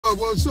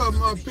What's up,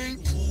 my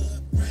peeps?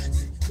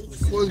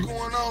 What's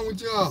going on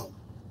with y'all?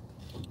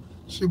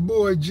 It's your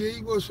boy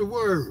G. What's the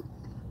word?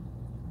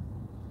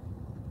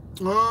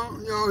 Huh?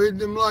 Y'all hit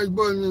them like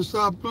buttons and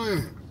stop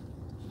playing.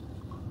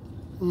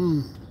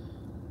 Mm.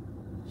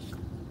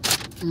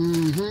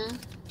 Mm-hmm.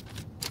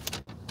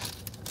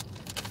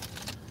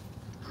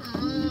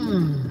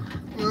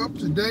 Well,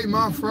 today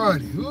my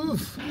Friday.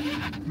 Oof.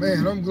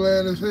 Man, I'm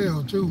glad as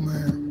hell too,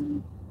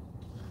 man.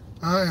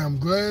 I am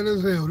glad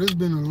as hell. It's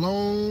been a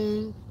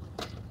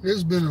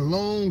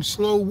long,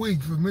 slow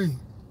week for me.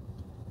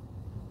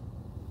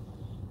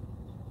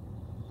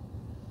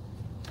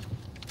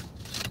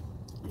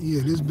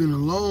 Yeah, this been a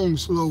long,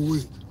 slow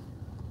week.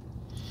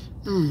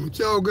 What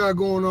y'all got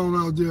going on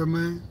out there,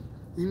 man?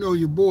 You know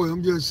your boy,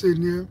 I'm just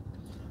sitting here.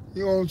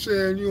 You know what I'm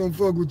saying? You don't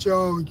fuck with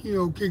y'all,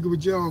 kick it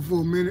with y'all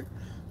for a minute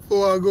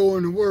before I go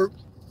into work.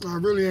 I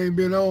really ain't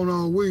been on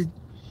all week.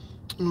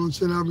 You know what I'm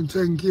saying? I've been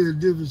taking care of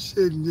different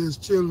shit and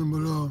just chilling,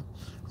 but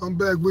I'm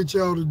back with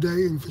y'all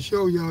today, and for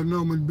sure y'all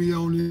know I'm gonna be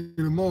on here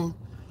tomorrow.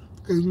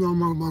 Cause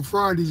my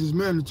Fridays is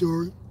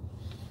mandatory.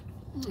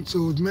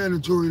 So it's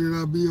mandatory that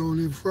I be on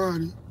here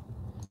Friday.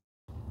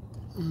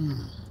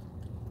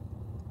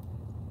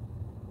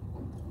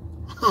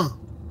 Huh.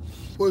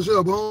 What's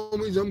up,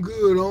 homies? I'm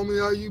good, homie.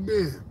 How you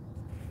been?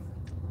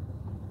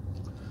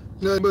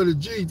 Nothing but a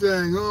G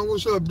thing, huh?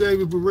 What's up,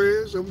 David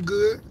Perez? I'm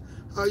good.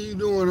 How you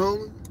doing,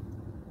 homie?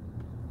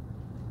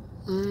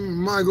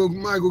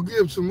 Michael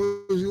Gibson,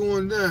 what's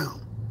going down?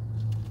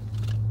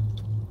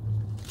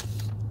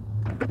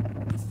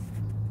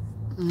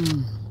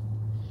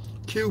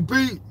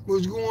 QP,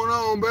 what's going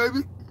on,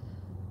 baby?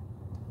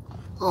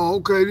 Oh,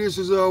 okay, this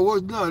is,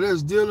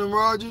 that's Dylan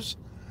Rogers.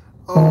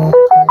 Oh, okay,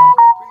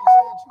 QP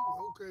sent you.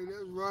 Okay,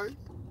 that's right.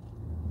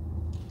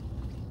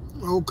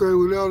 Okay,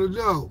 without a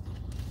doubt.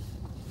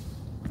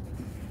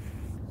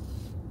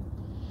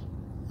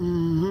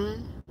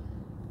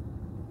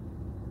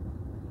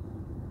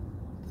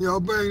 Y'all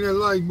bang that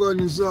like button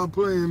and stop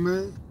playing,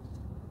 man.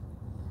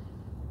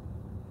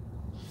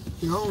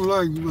 Y'all don't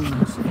like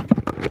buttons.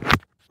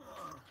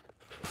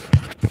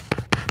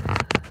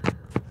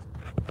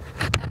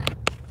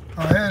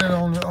 I had it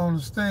on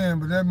the stand,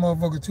 but that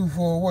motherfucker too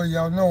far away.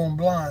 Y'all know I'm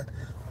blind.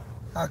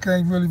 I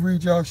can't really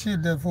reach y'all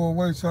shit that far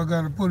away, so I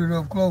gotta put it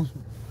up closer.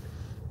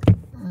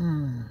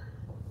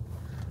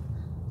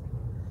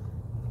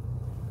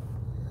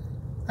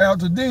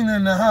 Altadena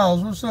in the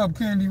house. What's up,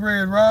 Candy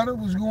Red Rider?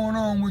 What's going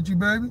on with you,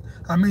 baby?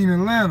 I mean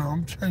Atlanta.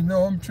 I'm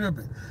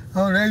tripping. The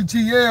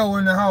ATL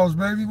in the house,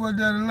 baby. What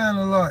that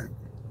Atlanta like?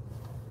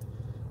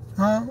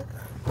 Huh?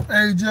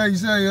 AJ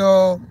say,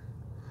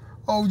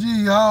 OG,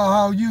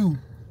 how you?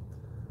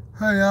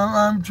 Hey,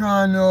 I'm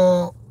trying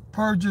to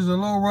purchase a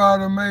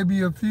lowrider,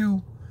 maybe a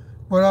few,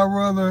 but I'd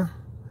rather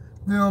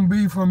them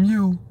be from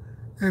you.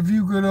 If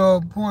you could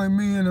point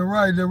me in the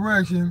right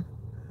direction,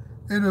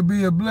 it'll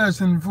be a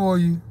blessing for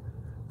you.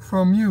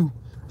 From you.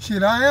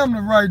 Shit, I am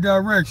the right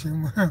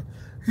direction.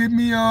 Hit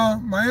me,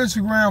 my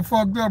Instagram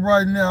fucked up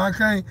right now. I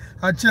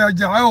tell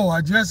y'all,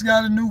 I just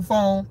got a new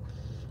phone.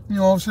 You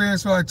know what I'm saying?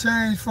 So I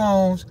changed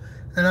phones,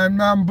 and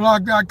I'm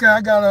blocked. I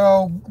can't get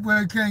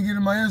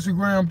in my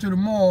Instagram till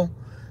tomorrow.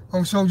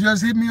 So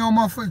just hit me on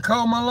my,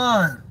 call my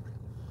line.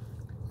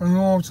 You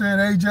know what I'm saying?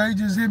 AJ,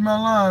 just hit my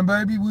line,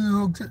 baby.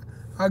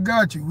 I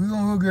got you. We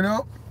gonna hook it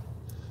up.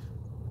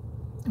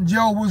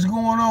 Joe, what's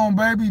going on,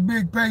 baby?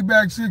 Big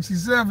Payback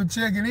 67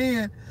 checking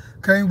in.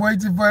 Can't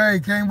wait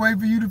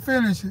for you to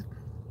finish it.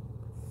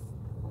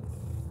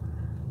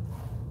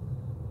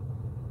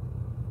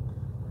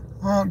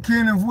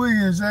 Kenneth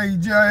Williams,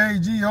 AG,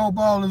 hope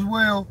all is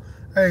well.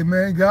 Hey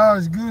man, God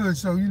is good,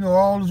 so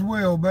all is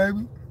well,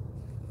 baby.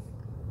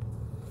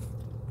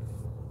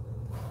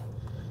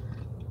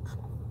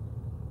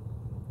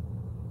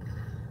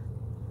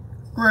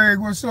 Greg,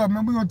 what's up,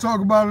 man? We're gonna talk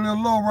about a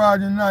little low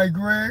ride tonight,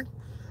 Greg.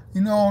 You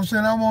know what I'm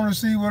saying? I want to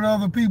see what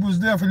other people's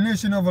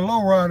definition of a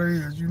lowrider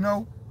is,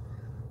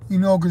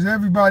 because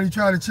everybody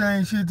try to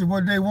change shit to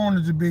what they want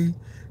it to be,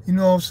 you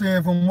know what I'm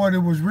saying, from what it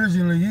was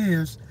originally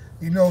is,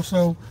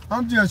 so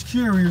I'm just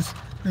curious,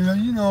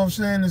 you know what I'm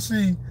saying, to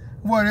see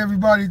what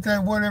everybody's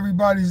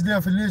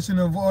definition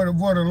of what a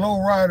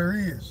lowrider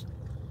is.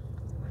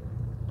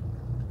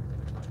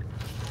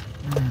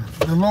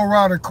 The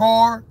lowrider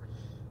car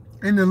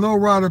and the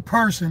lowrider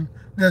person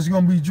that's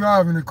going to be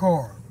driving the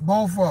car,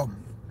 both of them.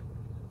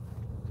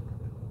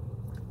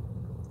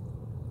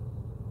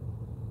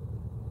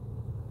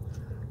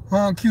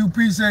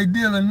 QP say,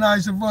 Dylan,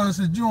 nice of us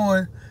to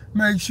join.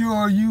 Make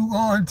sure you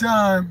on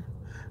time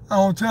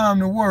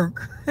to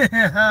work.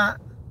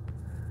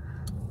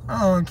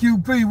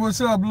 QP, what's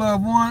up,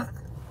 loved one?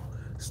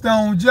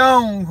 Stone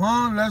Jones,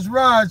 huh? Let's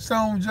ride,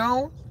 Stone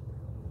Jones.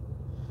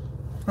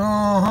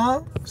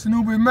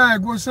 Snoopy Mac,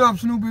 what's up,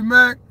 Snoopy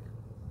Mac?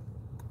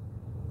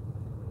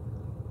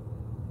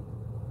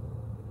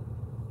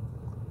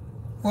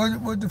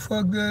 What the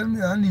fuck that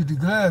mean? I need the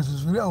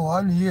glasses for that. Oh,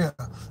 I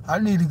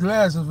need the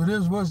glasses for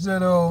this. What's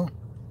that?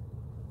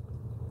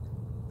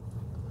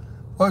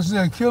 What's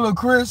that? Killer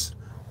Chris?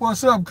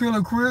 What's up,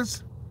 Killer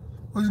Chris?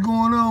 What's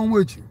going on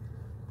with you?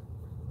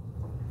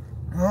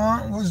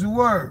 What's the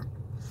word?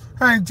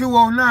 Hank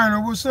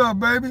 209er, what's up,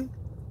 baby?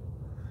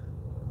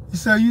 He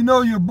said, you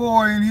know your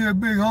boy in here,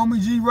 big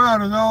homie. G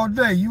Riders all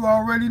day. You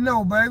already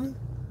know, baby.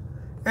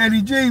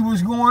 Eddie G,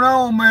 what's going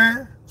on,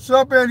 man? What's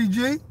up, Eddie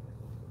G?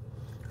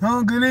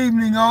 Good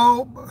evening,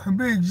 all.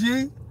 Big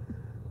G.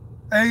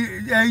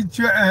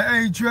 A-Trey,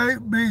 A-Trey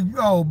in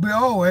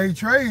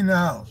the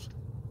house.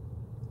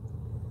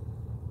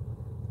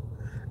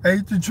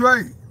 The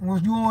Trey,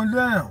 what's going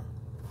down?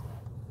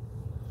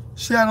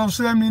 Shadow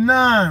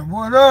 79,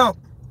 what up?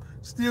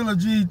 Still a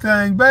G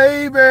thing,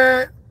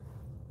 baby.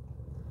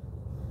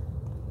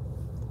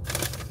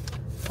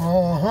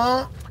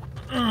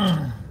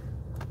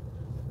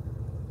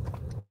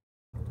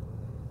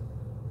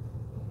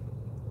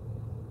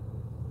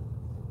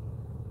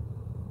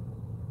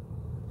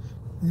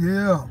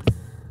 Yeah.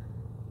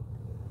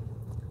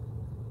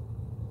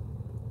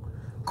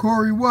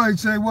 Corey White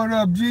say, what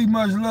up, G?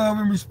 Much love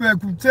and respect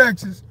from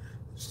Texas.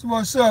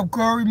 What's up,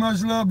 Corey?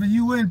 Much love to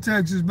you in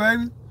Texas,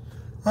 baby.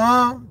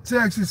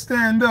 Texas,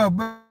 stand up,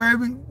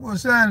 baby.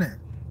 What's happening?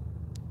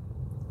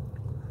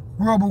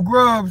 Grubble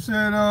Grub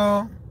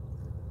said,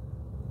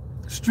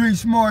 Street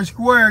Smart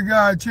Square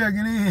guy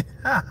checking in.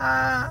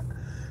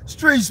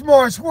 Street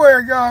Smart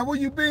Square guy, where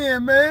you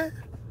been, man?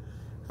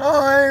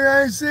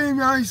 I ain't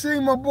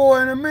seen my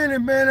boy in a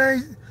minute,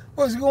 man.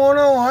 What's going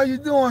on? How you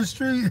doing,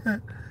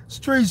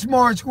 Street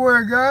Smart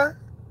Square guy?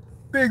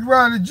 Big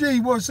Rider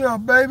G, what's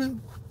up, baby?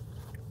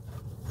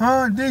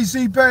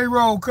 DC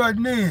payroll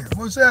cutting in.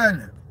 What's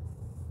happening?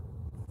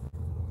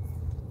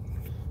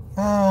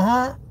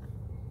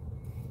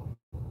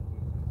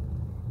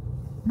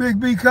 Big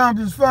B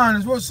Compton's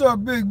Finest. What's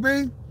up, Big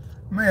B?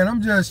 Man,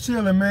 I'm just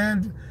chilling,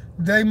 man.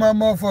 Today my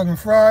motherfucking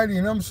Friday,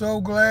 and I'm so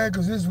glad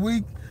because this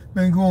week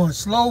been going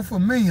slow for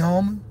me,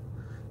 homie.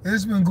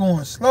 It's been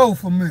going slow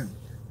for me.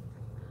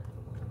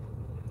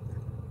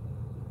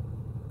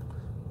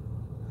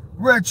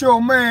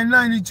 Retro Man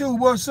 92,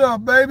 what's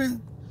up, baby?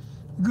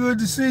 Good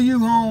to see you,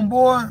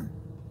 homeboy.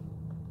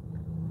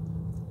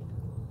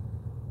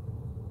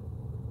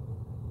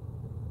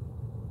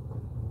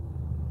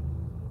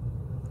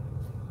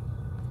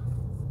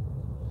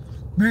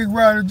 Big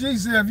Rider G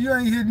said, if you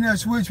ain't hitting that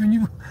switch when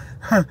you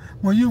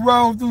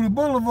roll through the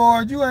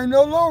boulevard, you ain't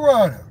no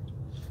lowrider.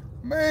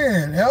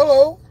 Man,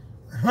 hello.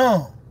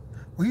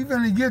 We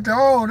finna get to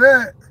all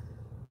that.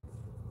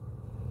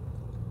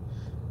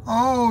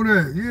 All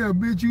that. Yeah,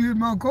 bitch, you hit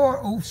my car.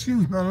 Oh,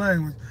 excuse my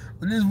language.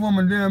 But this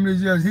woman damn near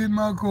just hit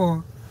my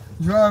car,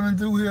 driving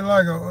through here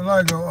like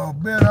a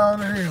bat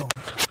out of hell.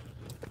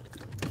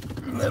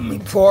 Let me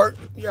park.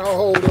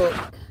 Y'all hold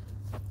up.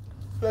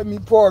 Let me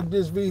park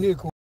this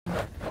vehicle.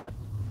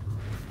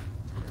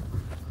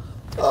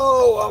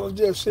 Oh, I was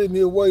just sitting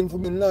here waiting for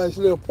me a nice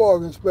little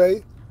parking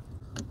space.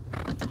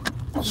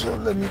 So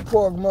let me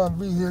park my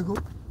vehicle.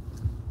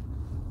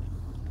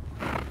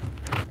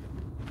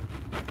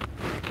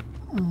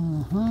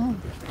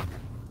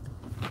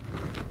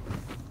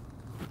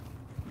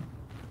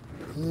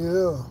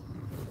 Yeah,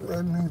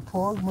 let me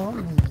park my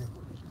vehicle.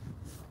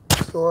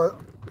 So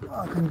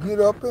I can get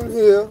up in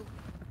here,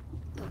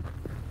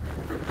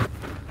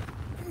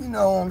 you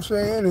know what I'm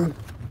saying,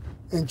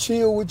 and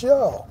chill with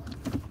y'all.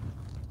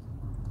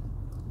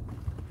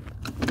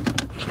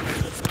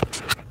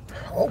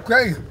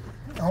 Okay,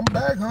 I'm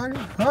back, honey.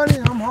 Honey,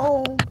 I'm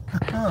home.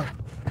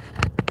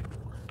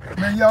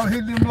 Man, y'all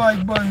hit them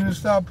like buttons and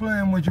stop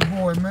playing with your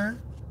boy,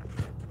 man.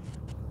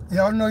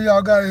 Y'all know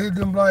y'all gotta hit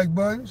them like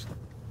buttons.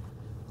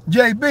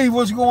 JB,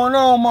 what's going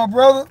on, my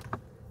brother?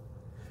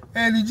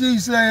 Eddie G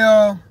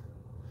say,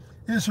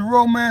 it's a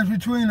romance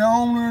between the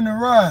owner and the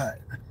ride.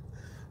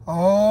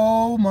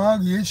 Oh my,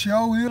 it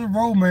sure is a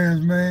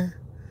romance, man.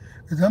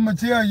 Cause I'm gonna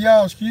tell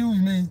y'all, excuse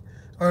me,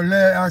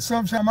 or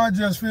sometimes I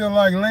just feel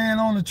like laying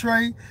on the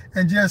tray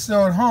and just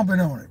start humping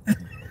on it.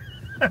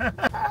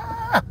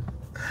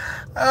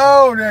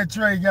 Oh, that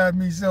tray got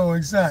me so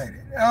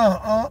excited.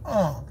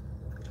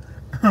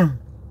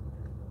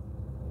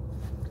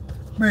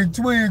 Big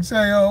Twig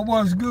say,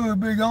 what's good,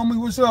 big homie?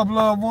 What's up,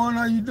 loved one?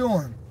 How you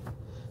doing?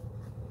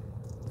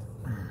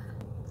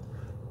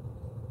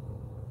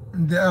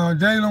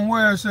 Dalen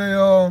Ware say,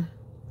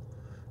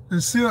 the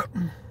sip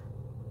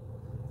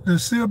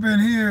in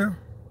here.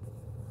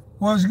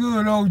 What's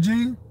good,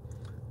 OG?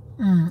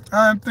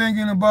 I'm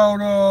thinking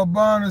about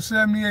buying a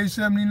 78,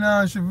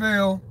 79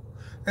 Chevelle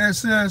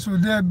SS.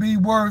 Would that be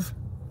worth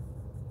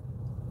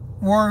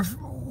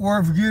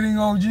getting,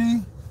 OG?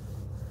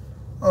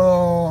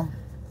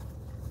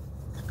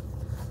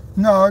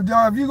 No,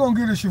 if you're gonna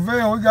get a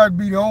Chevelle, it gotta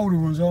be the older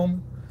ones,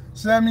 homie.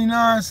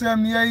 79,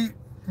 78,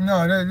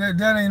 no,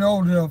 that ain't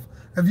old enough.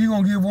 If you're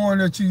gonna get one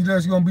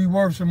that's gonna be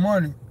worth some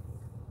money.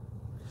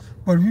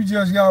 But if you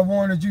just got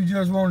one that you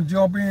just want to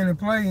jump in and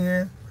play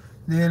in,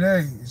 then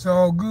hey, it's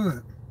all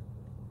good.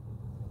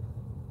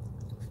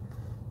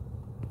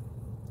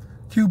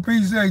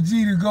 QP say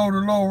G to go to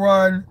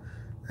Lowriding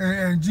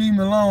and G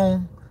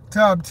Malone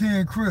top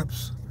 10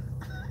 Crips.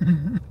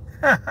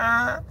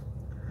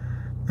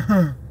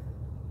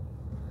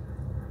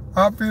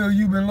 I feel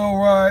you been low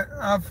ride.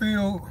 I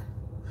feel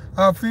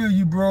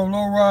you, bro.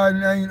 Low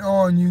riding ain't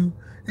on you.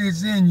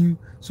 It's in you.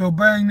 So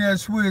bang that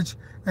switch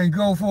and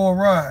go for a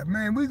ride.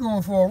 Man, we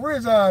going for a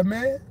ride,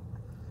 man.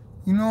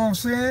 You know what I'm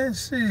saying?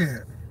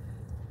 Shit.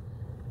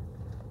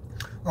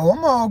 Oh,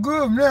 I'm all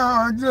good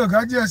now. Look,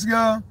 I just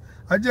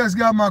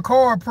got my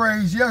car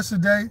appraised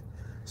yesterday.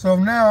 So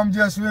now I'm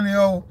just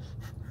really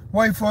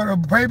wait for the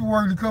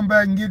paperwork to come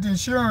back and get the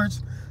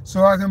insurance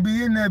so I can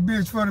be in that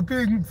bitch for the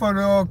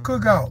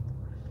cookout.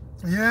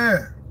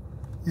 Yeah.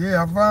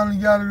 Yeah, I finally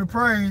got it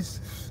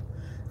appraised.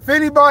 If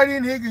anybody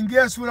in here can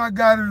guess what I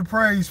got it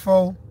appraised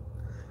for,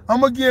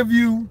 I'm going to give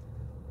you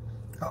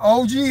an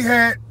OG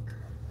hat,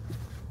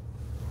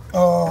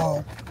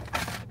 I'm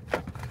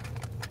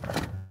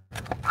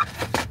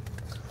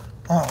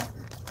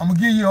going to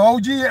give you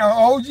an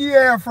OG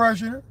air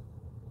freshener,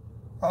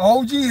 an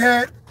OG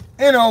hat,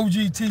 and an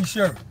OG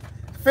t-shirt.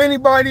 If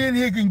anybody in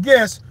here can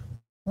guess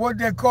what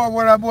that car,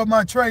 what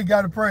my trade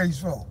got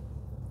appraised for.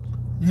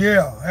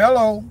 Yeah,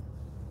 hello.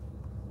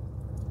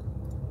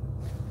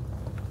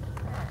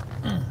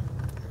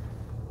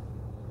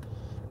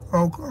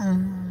 Okay.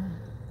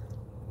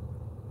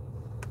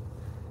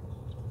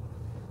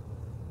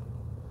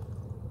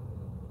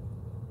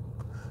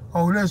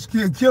 Oh, let's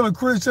get Killer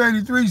Chris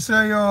 83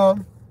 say, I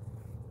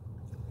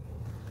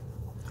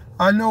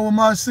know when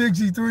my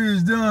 63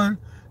 is done,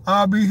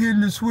 I'll be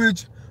hitting the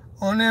switch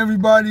on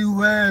everybody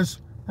who has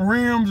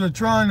rims or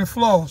trying to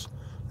floss.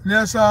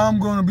 That's how I'm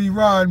going to be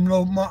riding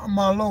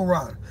my low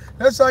rider.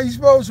 That's how you're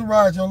supposed to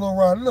ride your low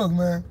rider. Look,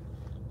 man.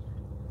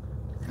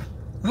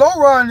 Low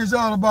riding is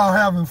all about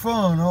having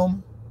fun,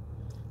 homie.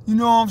 You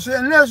know what I'm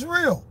saying? And that's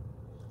real.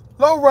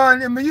 Low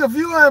riding, I mean, if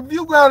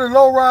you got a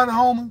low rider,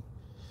 homie,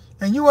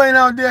 and you ain't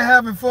out there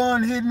having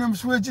fun hitting them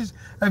switches,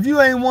 if you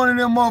ain't one of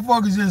them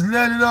motherfuckers just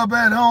let it up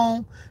at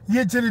home,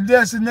 get to the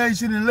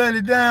destination and let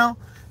it down,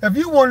 if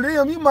you one of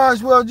them, you might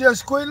as well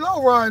just quit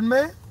low riding,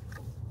 man.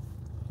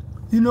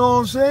 You know what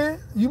I'm saying?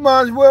 You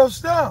might as well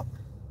stop.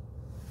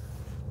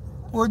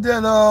 What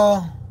that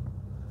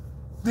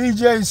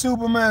DJ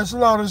Superman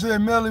Slaughter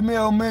said, Melly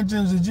Mel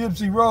mentions the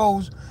Gypsy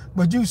Rose,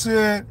 but you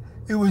said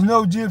it was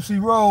no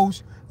Gypsy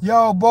Rose.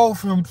 Y'all both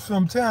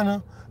from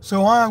Tanner,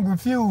 so I'm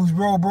confused,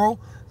 bro.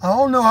 I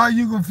don't know how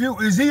you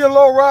confused. Is he a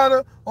low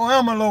rider or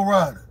I'm a low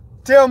rider?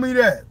 Tell me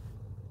that.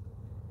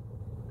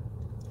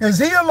 Is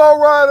he a low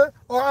rider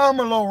or I'm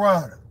a low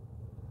rider?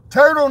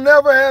 Turtle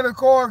never had a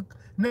car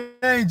named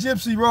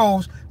Gypsy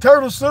Rose.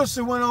 Turtle's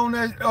sister went on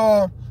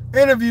that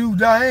interview,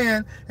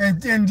 Diane,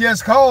 and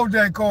just called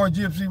that car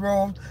Gypsy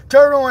Rose.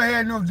 Turtle ain't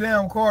had no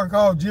damn car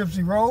called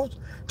Gypsy Rose.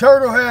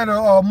 Turtle had a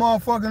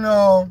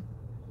motherfucking,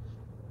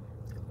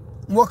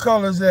 what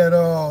color is that?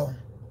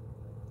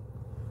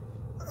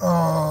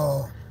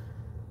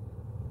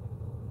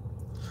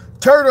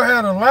 Turtle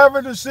had a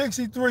lavender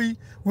 63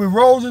 with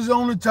roses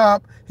on the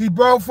top. He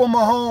bought from my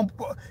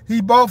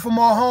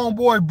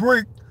homeboy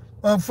Brick,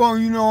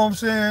 from, you know what I'm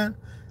saying?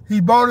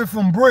 He bought it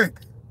from Brick.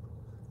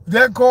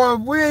 That car,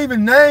 we ain't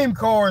even named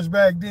cars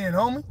back then,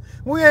 homie.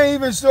 We ain't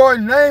even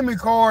started naming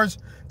cars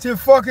till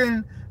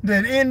fucking the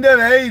end of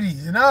the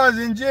 80s, and I was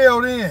in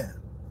jail then.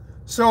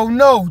 So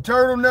no,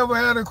 Turtle never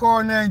had a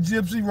car named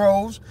Gypsy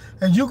Rose,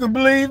 and you can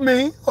believe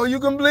me or you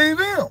can believe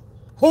him.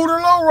 Who the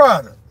low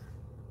rider?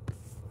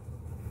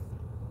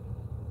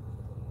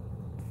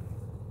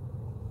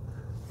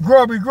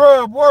 Grubby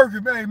Grub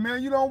working. Hey,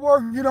 man, you don't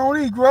work if you don't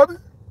eat, Grubby.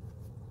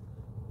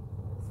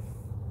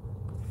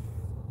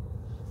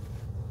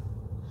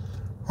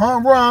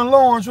 Ron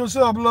Lawrence, what's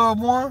up, loved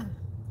one?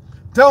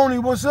 Tony,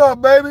 what's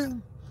up, baby?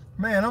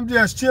 Man, I'm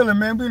just chilling,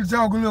 man. We been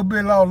talking a little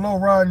bit about low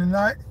riding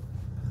tonight.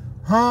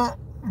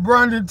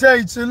 Brandon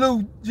Tate,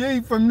 salute. G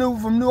from New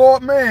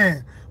York,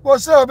 man.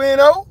 What's up,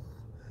 N.O.?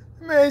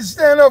 Man,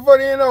 stand up for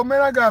the N.O.,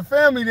 man. I got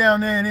family down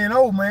there in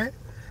N.O., man.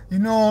 You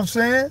know what I'm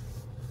saying?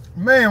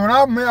 Man, when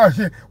I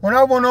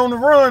went on the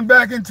run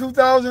back in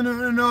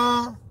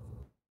 2001,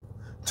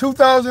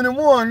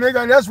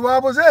 nigga, that's where I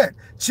was at,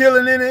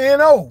 chilling in the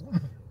N.O.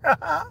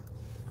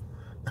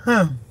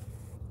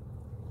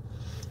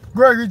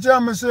 Gregory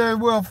Chapman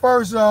said, well,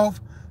 first off,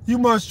 you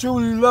must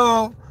truly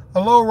love a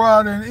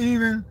lowrider and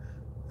even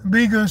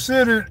be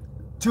considered,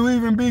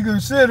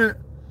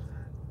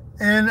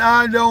 and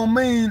I don't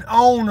mean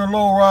own a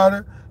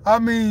lowrider, I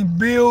mean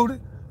build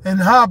it and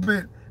hop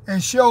it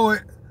and show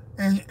it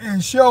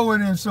and show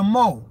it in some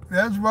more.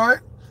 That's right.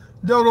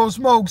 Dodo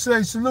Smoke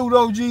say, salute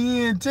OG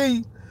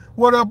ENT.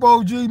 What up,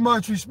 OG?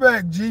 Much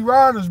respect. G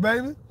Riders,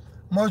 baby.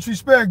 Much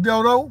respect,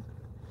 Dodo.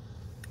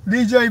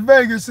 DJ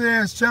Vegas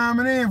says,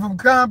 chiming in from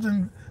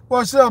Compton.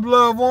 What's up,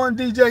 loved one?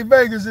 DJ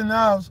Vegas in the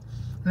house.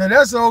 Now,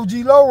 that's OG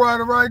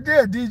lowrider right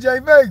there,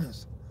 DJ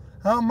Vegas.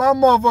 My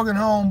motherfucking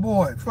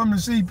homeboy from the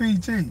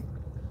CPT.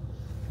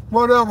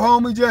 What up,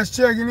 homie? Just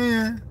checking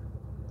in.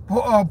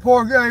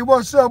 Pork, hey,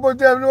 what's up?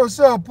 What's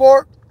up,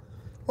 Pork?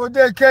 What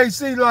that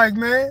KC like,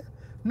 man?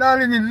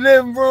 Not in the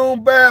living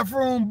room,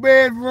 bathroom,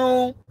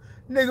 bedroom.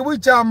 Nigga, we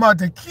talking about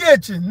the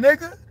kitchen,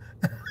 nigga.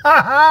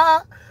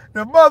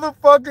 The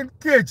motherfucking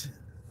kitchen.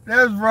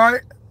 That's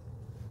right.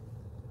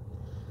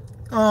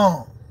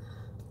 Uh,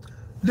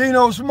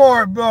 Dino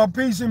Smart,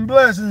 peace and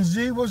blessings,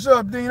 G. What's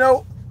up,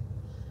 Dino?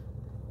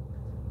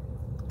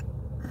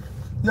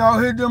 Y'all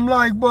hit them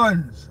like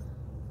buttons.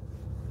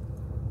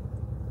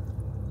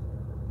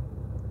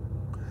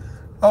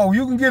 Oh,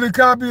 you can get a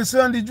copy of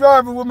Sunday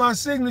Driver with my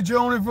signature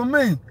on it from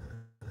me.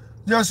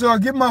 Just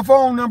get my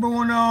phone number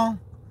when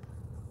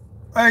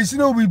hey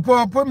Snoopy,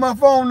 put my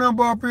phone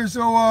number up here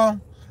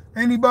so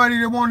anybody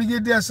that want to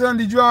get that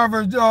Sunday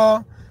Driver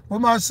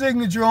with my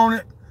signature on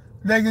it,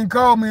 they can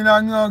call me and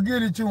I can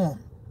get it to them.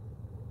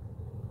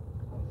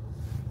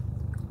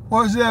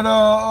 What's that,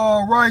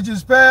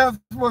 Righteous Path?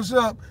 What's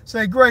up?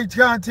 Say great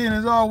content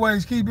as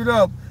always. Keep it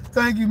up.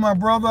 Thank you, my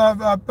brother.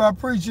 I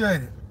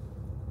appreciate it.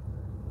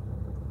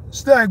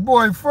 Stack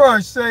Boy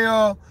Fresh say,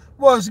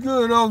 what's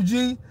good,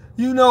 OG?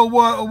 You know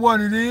what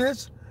it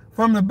is.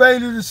 From the Bay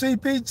to the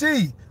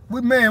CPT.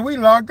 We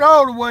locked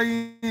all the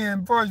way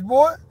in, Fresh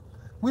Boy.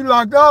 We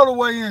locked all the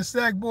way in,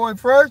 Stack Boy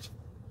Fresh.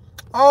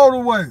 All the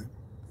way.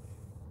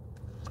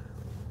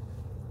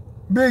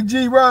 Big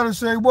G Rider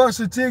say, what's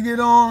the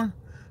ticket on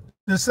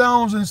the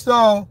sounds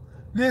installed?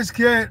 This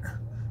cat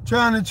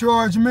trying to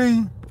charge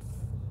me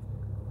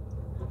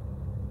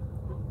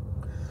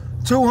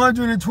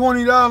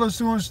 $220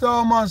 to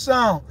install my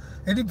sound.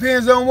 It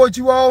depends on what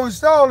you all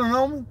installing,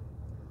 homie.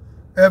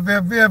 If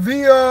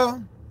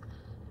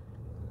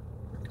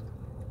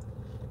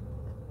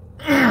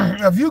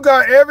you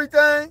got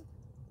everything,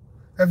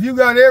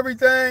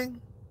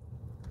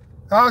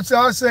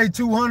 I'll say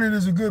 200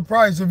 is a good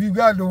price. If you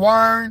got the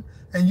wiring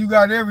and you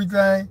got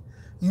everything,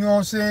 you know what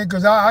I'm saying?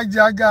 Because I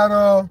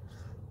got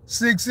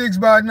 6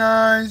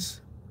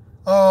 6x9s,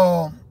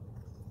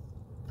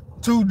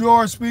 2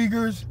 door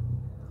speakers,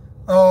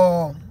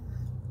 the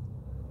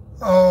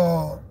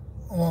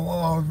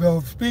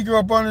speaker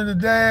up under the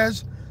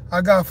dash.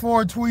 I got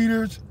 4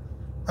 tweeters.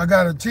 I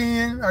got a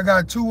 10. I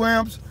got 2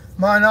 amps.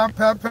 Mine, I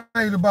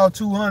paid about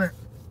 200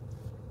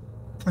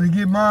 to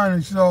get mine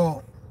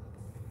installed.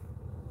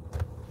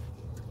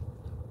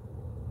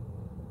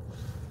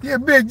 Yeah,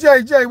 Big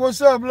JJ,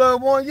 what's up,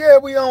 loved one? Yeah,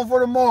 we on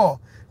for the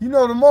mall. You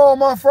know, the mall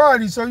my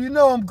Friday, so you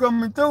know I'm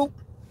coming through.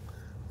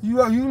 You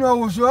know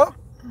what's up.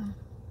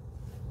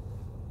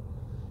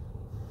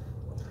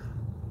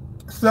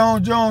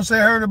 Stone Jones say,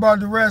 heard about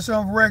the rest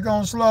of wreck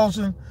on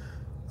Slauson.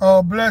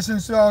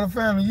 Blessings to all the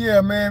family. Yeah,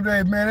 man,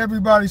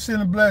 everybody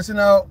send a blessing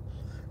out.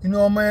 You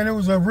know, man, it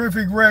was a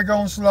horrific wreck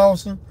on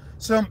Slauson.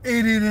 Some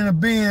idiot in a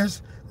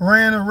Benz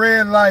ran a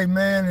red light,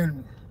 man,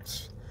 and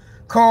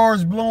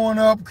cars blowing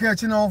up,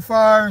 catching on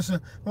fire, and so,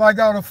 like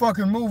out of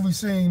fucking movie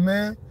scene,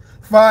 man.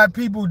 5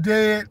 people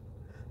dead.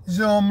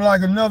 So I'm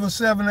like another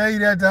 7 or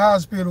 8 at the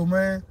hospital,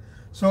 man.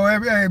 So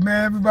hey,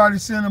 man, everybody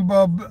send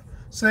them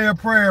say a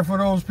prayer for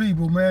those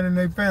people, man, and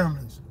their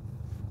families.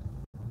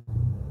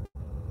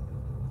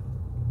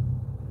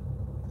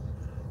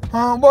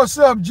 What's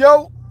up,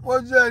 Joe?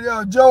 What's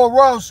that, Joe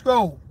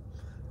Roscoe?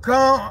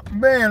 Come,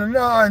 man,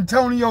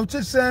 Antonio,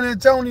 San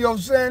Antonio,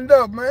 stand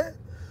up, man.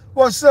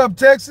 What's up,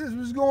 Texas?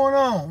 What's going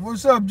on?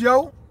 What's up,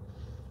 Joe?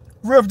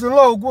 Rift and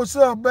Loke, what's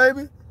up,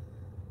 baby?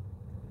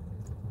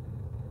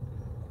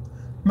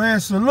 Man,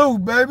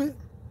 salute, baby.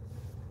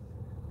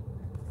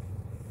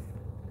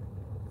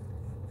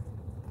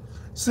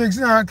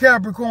 6'9"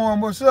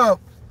 Capricorn, what's up?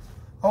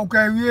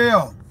 Okay,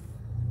 yeah.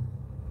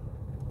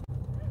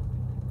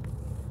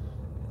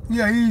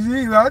 Yeah,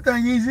 Easy. I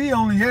think Easy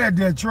only had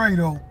that tray,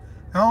 though.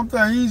 I don't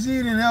think Easy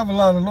didn't have a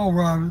lot of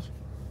lowriders.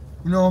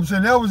 You know what I'm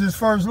saying? That was his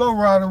first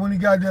lowrider when he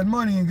got that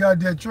money and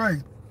got that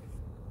tray.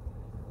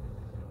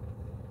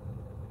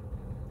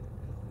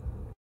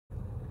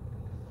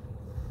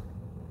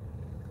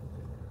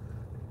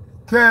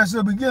 Cass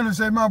the Beginner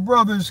say, my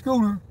brother is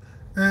Scooter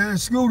from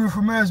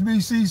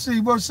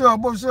SBCC. What's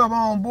up? What's up,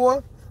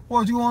 homeboy?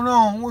 What's going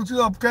on? What's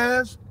up,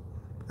 Cass?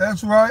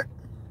 That's right.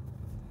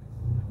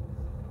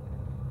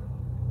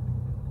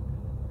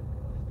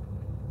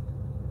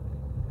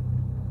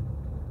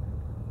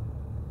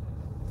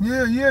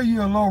 Yeah,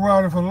 you're a low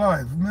rider for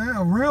life, man.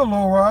 A real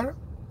low rider.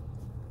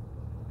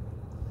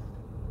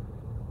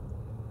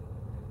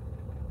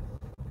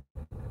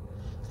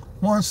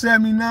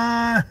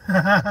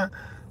 $179,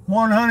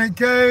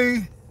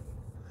 100K.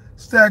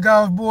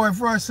 Stackhouse Boy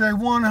Fresh say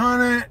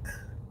 100.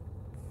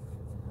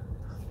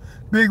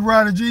 Big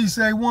Rider G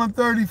say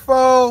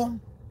 134.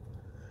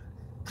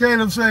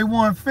 Caleb say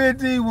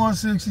 150,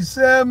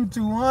 167,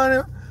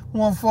 200,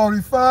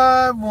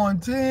 145,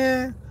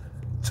 110.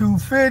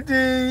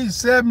 250,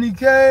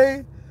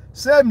 70K,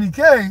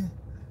 70K.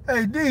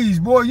 Hey, D's,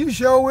 boy, you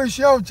sure is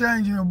show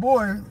changing,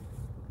 boy.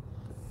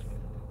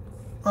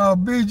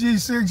 BG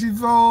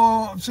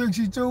 64,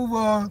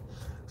 62,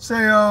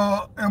 say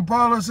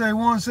Impala say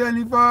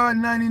 175,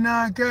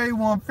 99K,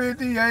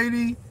 150,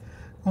 80,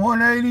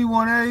 180,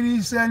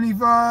 180,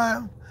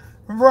 75.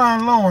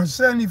 Ron Lawrence,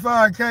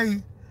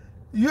 75K.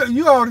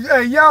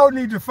 Y'all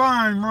need to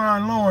fine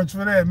Ron Lawrence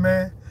for that,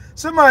 man.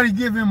 Somebody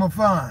give him a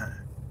fine.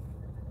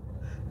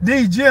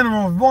 D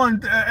General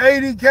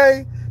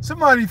 180K.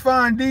 Somebody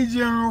find D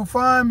General,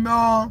 find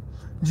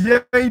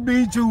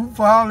JB2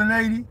 for hauling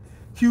 80.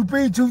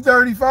 QP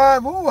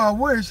 235. Ooh, I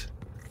wish.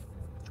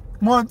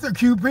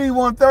 QP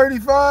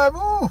 135.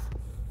 Ooh.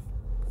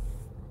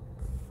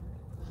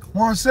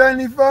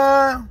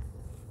 175.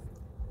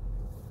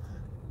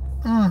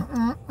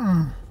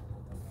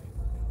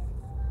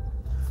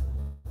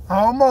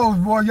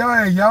 Almost, boy.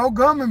 Y'all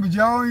coming, but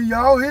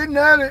y'all hitting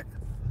at it.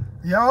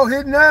 Y'all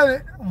hitting at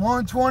it.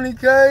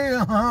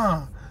 120K,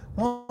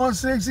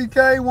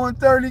 160K,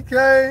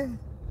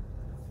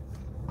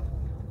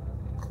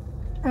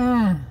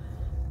 130K.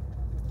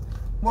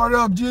 What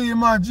up, G and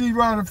my G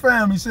Rider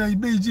family? Say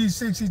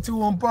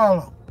BG62 on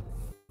Paulo.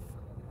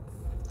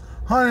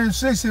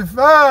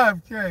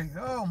 165K.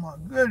 Oh my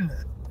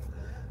goodness.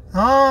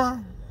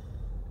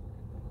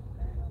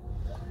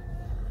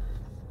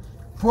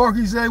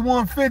 Porky say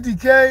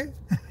 150K.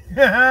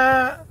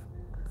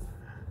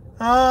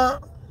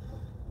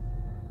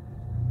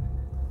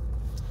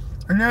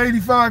 An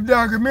 85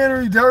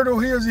 documentary. Turtle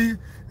Hills.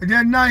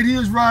 That night he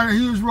was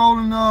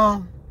rolling the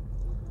homeboy.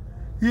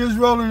 He was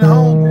rolling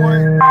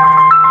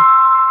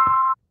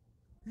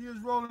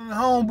the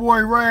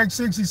homeboy Rag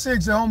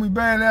 66, the homie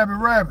Bad Habit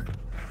Rabbit.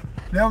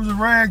 That was a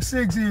Rag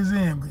 6 he was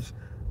in.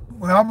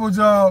 But I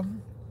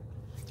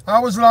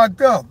was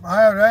locked up.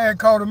 I had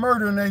caught a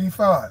murder in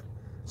 85.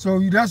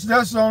 So that's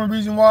the only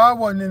reason why I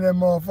wasn't in that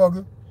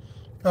motherfucker.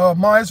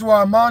 That's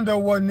why Mondo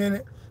wasn't in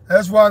it.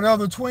 That's why the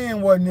other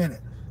twin wasn't in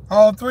it.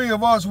 All three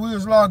of us, we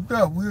was locked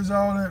up. We was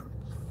all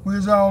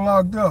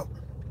locked up.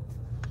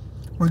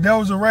 But that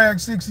was a Rag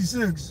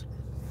 66,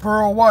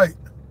 pearl white.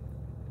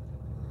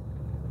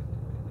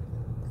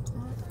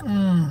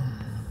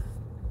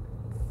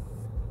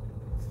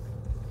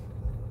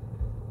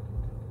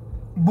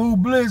 Boo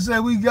Bliss said,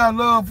 we got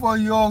love for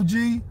you, OG.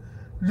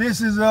 This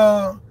is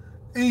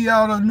E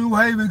out of New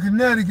Haven,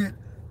 Connecticut.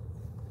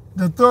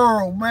 The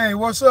Thorough, man.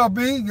 What's up,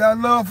 E? Got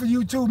love for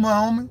you too, my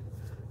homie.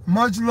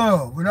 Much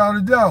love, without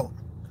a doubt.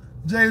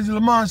 James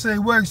Lamont say,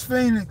 West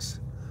Phoenix.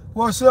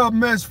 What's up,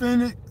 West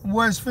Phoenix,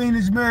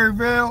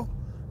 Maryvale?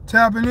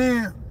 Tapping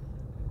in.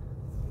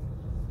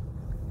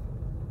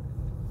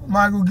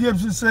 Michael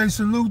Gibson say,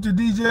 salute to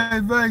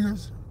DJ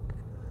Vegas.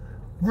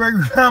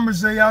 Gregory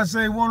Thomas say, I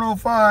say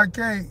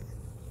 105K.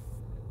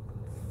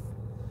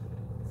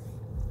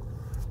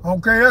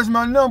 Okay, that's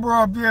my number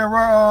up there,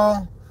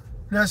 right?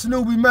 That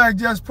Snoopy Mac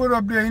just put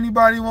up there.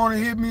 Anybody want to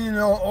hit me and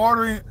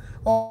order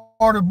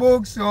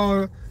books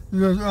or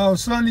the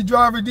Sunday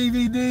Driver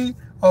DVD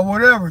or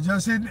whatever?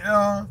 Just hit me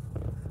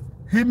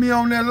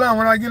on that line.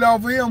 When I get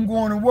off of here, I'm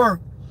going to work.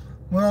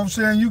 You know what I'm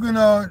saying? You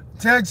can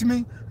text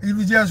me. You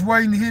can just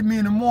waiting to hit me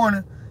in the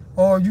morning,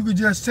 or you could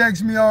just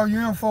text me all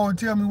your info and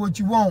tell me what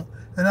you want,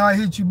 and I'll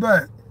hit you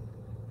back.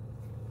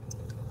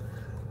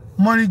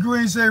 Money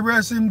Green say,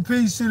 rest in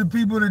peace to the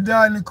people that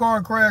died in the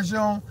car crash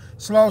on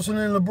Slauson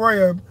and La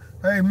Brea.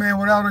 Hey, man,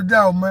 without a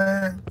doubt,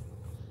 man.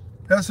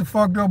 That's a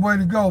fucked up way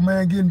to go,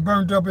 man, getting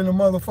burnt up in a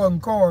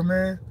motherfucking car,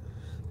 man.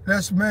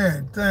 That's,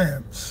 man,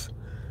 damn.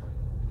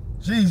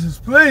 Jesus,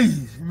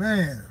 please,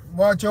 man.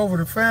 Watch over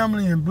the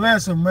family and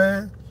bless them,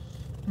 man.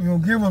 You know,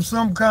 give them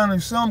some kind of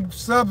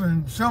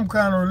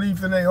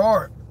relief in their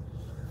heart.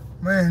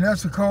 Man,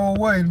 that's a cold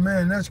way,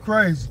 man. That's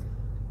crazy.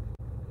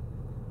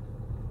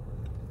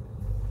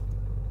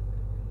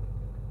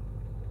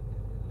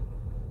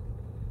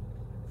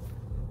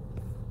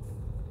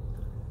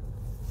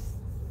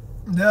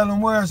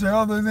 Dylan Ware said,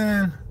 other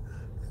than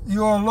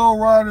your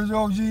lowriders,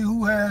 OG,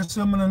 who has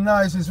some of the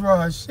nicest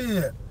rides?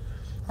 Shit.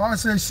 I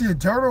say shit.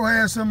 Turtle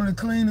has some of the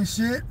cleanest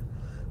shit.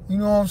 You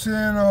know what I'm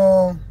saying?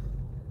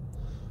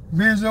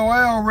 Benzo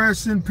Al,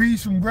 rest in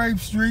peace, from Grape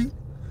Street.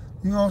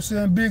 You know what I'm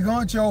saying? Big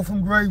Huncho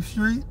from Grape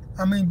Street.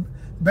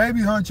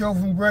 Baby Huncho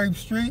from Grape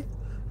Street.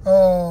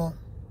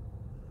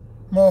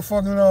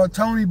 Motherfucking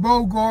Tony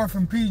Bogart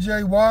from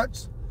PJ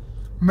Watts.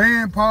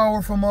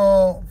 Manpower from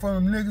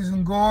niggas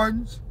in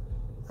Gardens.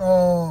 You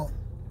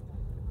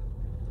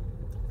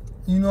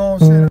know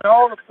what I'm saying?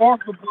 All the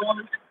Parker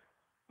boys.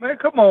 Man,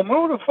 come on, man.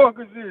 Who the fuck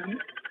is this?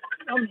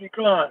 I'm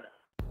declining.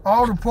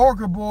 All the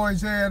Parker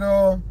boys had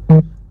Clean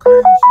Shit,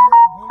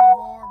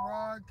 Boulevard,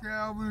 Rod,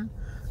 Calvin.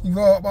 You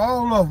got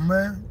all of them,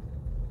 man.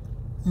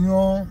 You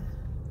know?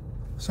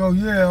 So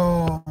yeah,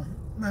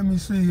 let me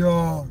see.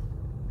 Donald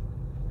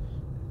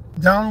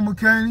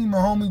McCaney, my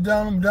homie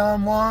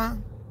Don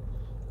Wine.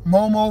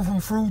 Momo from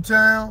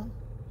Fruitown.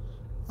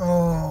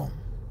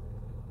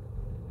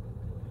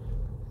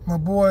 My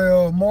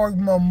boy Mark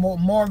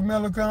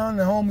Melicon,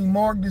 the homie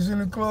Mark is in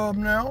the club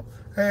now.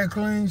 Had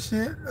clean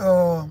shit.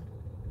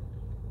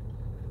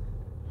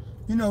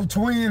 You know,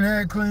 Twin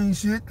had clean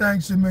shit,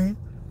 thanks to me.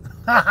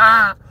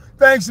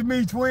 Thanks to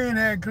me, Twin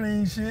had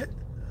clean shit.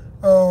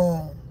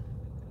 There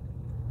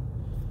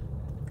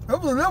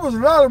was a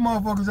lot of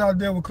motherfuckers out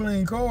there with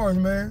clean cars,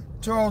 man.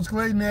 Charles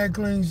Clayton had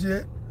clean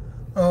shit.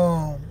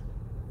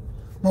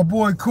 My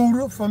boy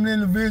Cooter from the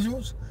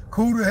Individuals.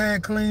 Cooter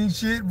had clean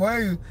shit.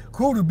 Well,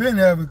 Cooter been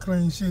having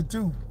clean shit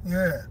too.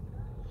 Yeah.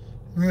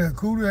 Yeah,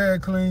 Cooter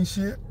had clean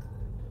shit.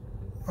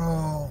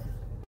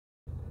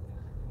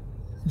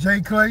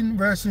 Jay Clayton,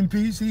 rest in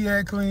peace, he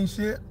had clean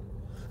shit.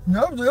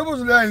 No, it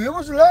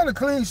was a lot of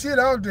clean shit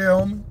out there,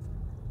 homie.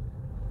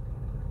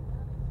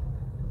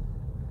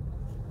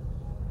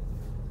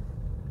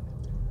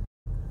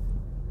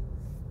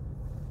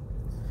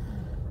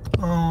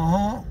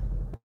 Uh-huh.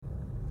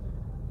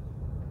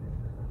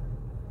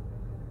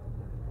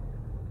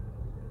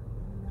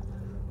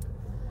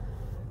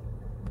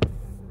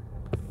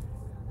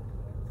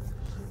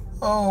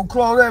 Oh,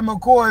 Claudette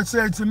McCoy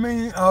said to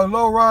me,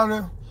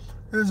 Lowrider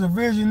is a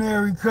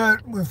visionary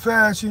cut with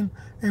fashion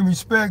and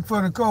respect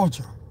for the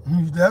culture.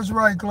 That's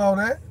right,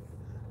 Claudette.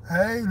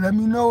 Hey, let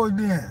me know it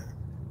then.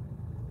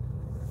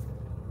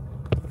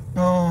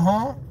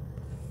 Uh-huh.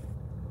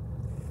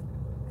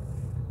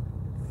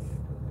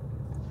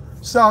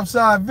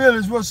 Southside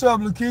Village, what's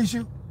up,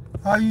 Lakeisha?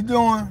 How you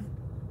doing?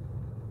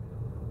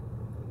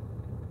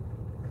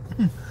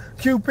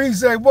 QP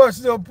say, what's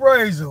the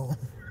appraisal?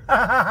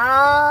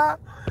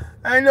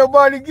 Ain't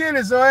nobody get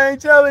it, so I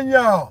ain't telling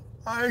y'all.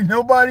 Ain't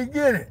nobody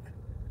get it.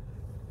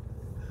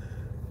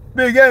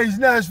 Big A's,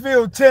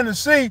 Nashville,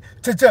 Tennessee.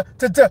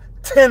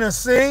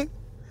 Tennessee.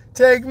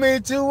 Take me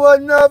to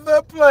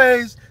another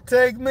place.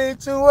 Take me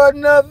to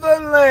another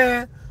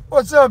land.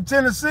 What's up,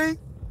 Tennessee?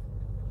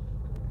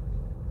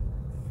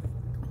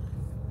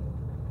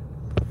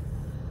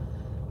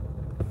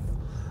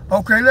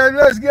 Okay,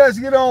 let's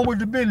get on with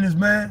the business,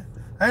 man.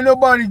 Ain't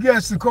nobody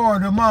guessed the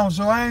card amount,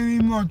 so I ain't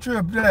even gonna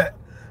trip that.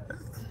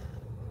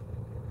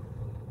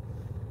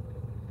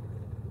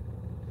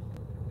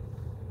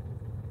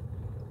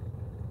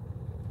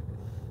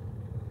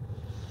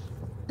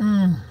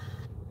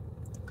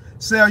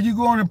 Say, are you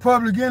going to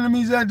Public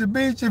Enemies at the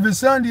beach? If it's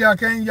Sunday, I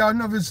can't. Y'all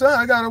know if it's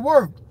Sunday, I gotta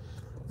work.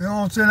 You know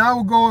what I'm saying? I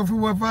would go if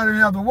I didn't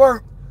have to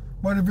work.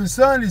 But if it's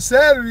Sunday,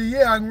 Saturday,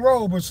 yeah, I can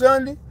roll. But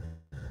Sunday,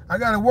 I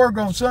got to work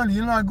on Sunday.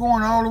 You're not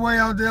going all the way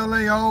out to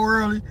LA all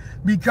early,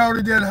 be caught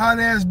at that hot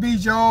ass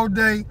beach all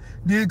day,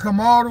 then come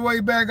all the way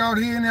back out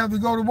here and have to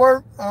go to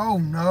work? Oh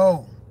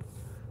no.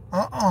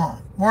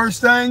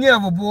 Worst thing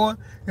ever, boy,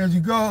 as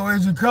you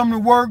come to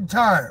work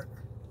tired.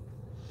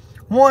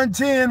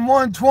 110,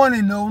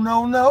 120, no.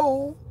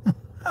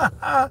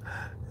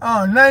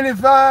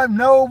 95,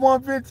 no.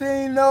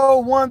 115, no.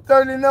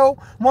 130, no.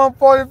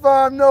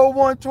 145, no.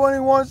 120,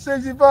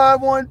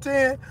 165,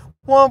 110.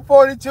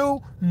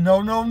 142,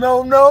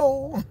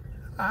 no.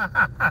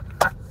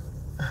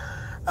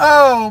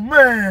 Oh,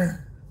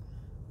 man.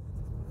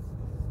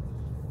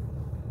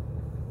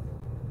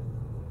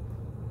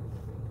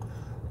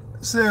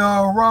 Say,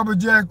 Robert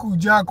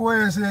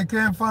Jacquet said,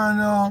 can't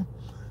find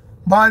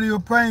body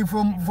of paint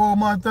for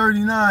my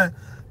 39.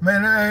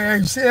 Man,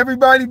 hey,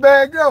 everybody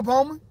bagged up,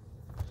 homie.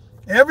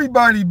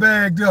 Everybody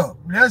bagged up.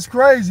 That's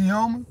crazy,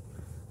 homie.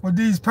 With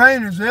these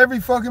painters, every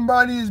fucking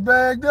body is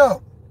bagged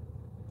up.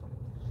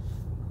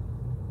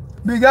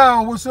 Big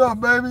Al, what's up,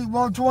 baby?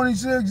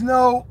 126,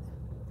 no.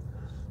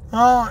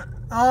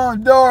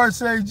 Doris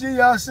say, gee,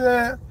 I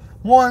said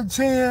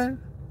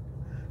 110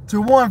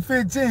 to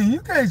 115. You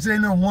can't say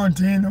no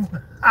 110. No,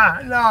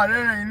 that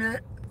ain't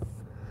it.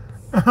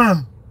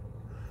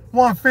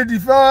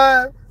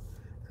 155.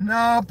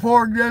 Nah,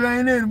 pork, that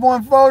ain't it.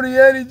 140,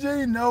 Eddie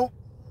G, nope.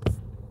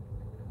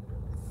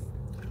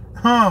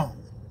 Oh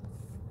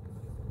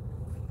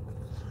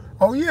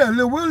yeah,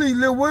 Lil Willie,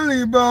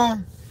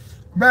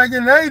 back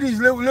in the 80s,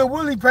 Lil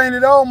Willie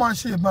painted all my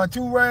shit. My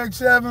 2 rag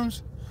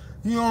 7s,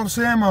 you know what I'm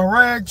saying, my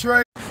rag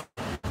tray.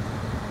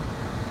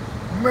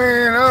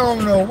 Man, I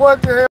don't know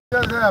what the hell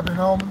just happened,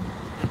 homie.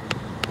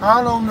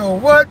 I don't know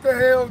what the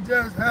hell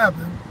just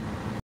happened.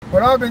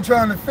 But I've been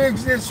trying to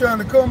fix this, trying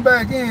to come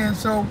back in,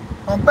 so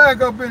I'm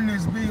back up in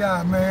this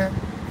BI, man.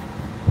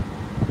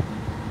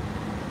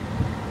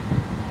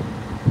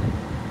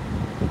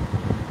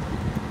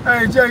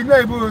 Hey, Jay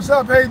Neighborhood,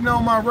 stop hating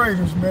on my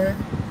Raiders, man.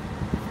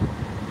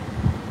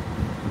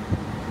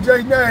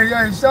 Jay Nay,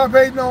 hey, stop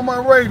hating on my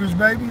Raiders,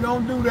 baby.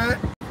 Don't do that.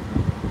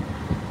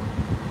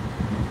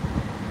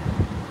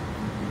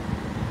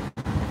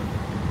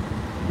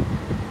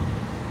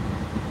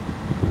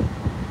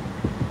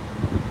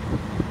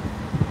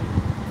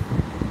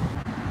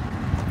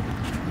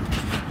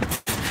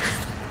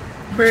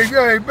 Big,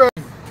 hey, baby.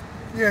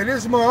 Yeah,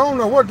 this month, I don't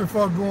know what the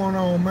fuck going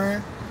on,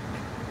 man.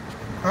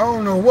 I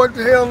don't know what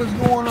the hell is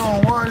going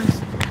on. Why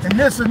is, and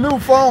this a new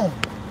phone.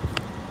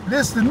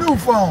 This the new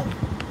phone.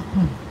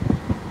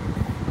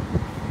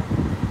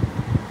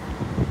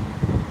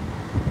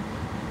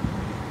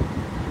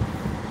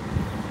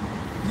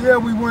 Yeah,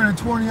 we winning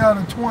 20 out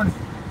of 20.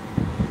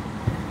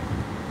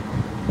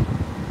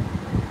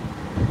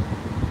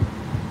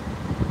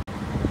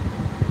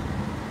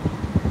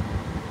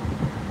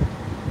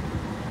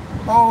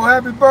 Oh,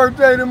 happy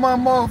birthday to my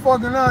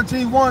motherfucking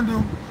Auntie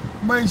Wonder.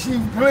 May she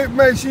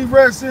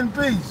rest in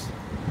peace.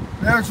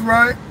 That's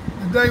right.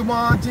 The day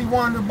my Auntie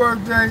Wanda's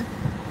birthday,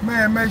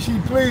 man, may she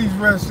please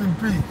rest in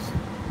peace.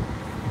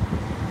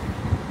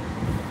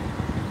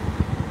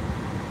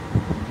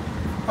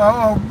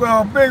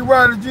 Big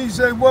Rider G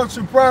say, what's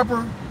the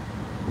proper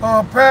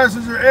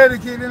passenger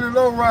etiquette in the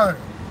lowrider?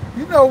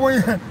 You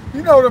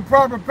know the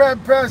proper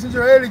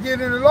passenger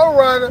etiquette in the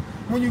lowrider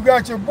when you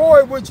got your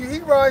boy with you, he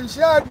riding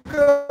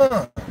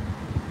shotgun.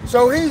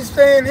 So he's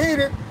staying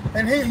heated,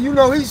 and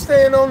he's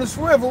staying on the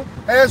swivel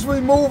as we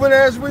move and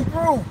as we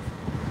groove.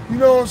 You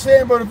know what I'm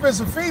saying? But if it's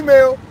a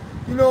female,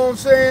 you know what I'm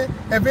saying?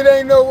 If it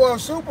ain't no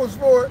super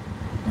sport,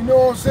 you know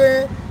what I'm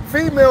saying?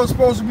 Female's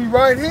supposed to be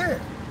right here.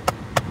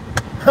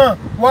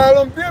 While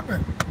I'm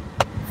dipping.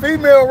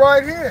 Female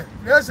right here.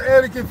 That's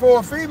etiquette for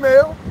a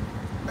female.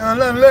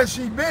 Unless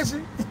she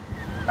busy.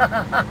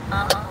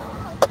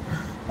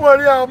 What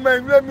y'all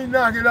make? Let me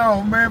knock it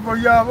off, man, for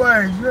y'all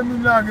age. Let me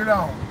knock it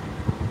off.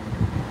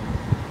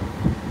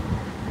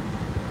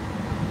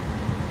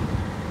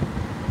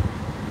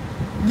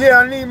 Yeah,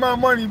 I need my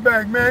money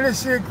back, man.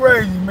 This shit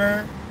crazy,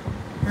 man.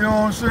 You know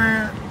what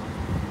I'm saying?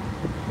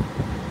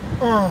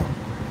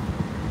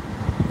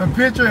 The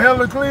picture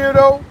hella clear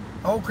though?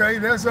 Okay,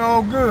 that's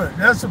all good.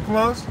 That's a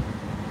plus.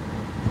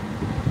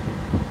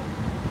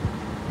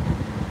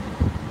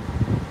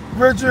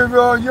 Richard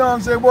Young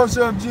said, what's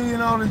up, G?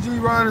 And all the G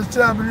riders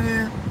tapping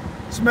in,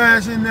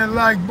 smashing that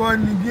like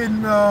button and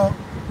getting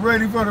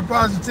ready for the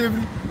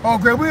positivity.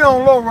 Okay, we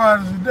on low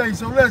riders today,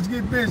 so let's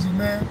get busy,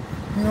 man.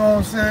 You know what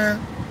I'm saying?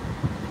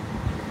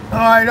 All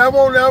right, I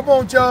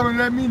want y'all to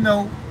let me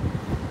know,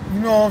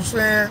 you know what I'm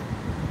saying,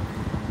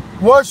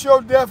 what's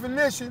your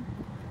definition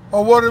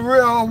of what a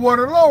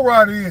low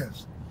rider is. You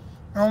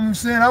know what I'm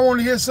saying? I want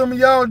to hear some of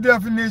y'all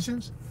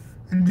definitions,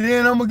 and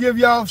then I'm gonna give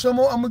y'all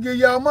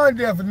my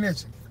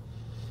definition.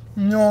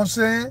 You know what I'm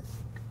saying?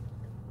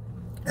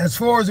 As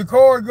far as the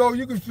car go,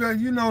 you can say,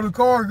 you know, the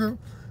car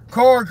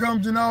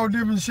comes in all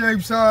different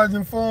shapes, sizes,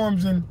 and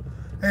forms, and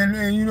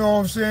you know what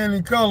I'm saying,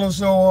 and colors.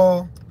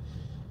 So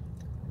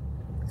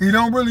it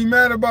don't really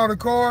matter about a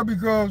car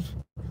because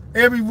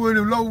everybody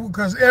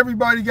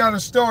got to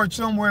start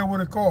somewhere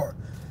with a car.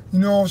 You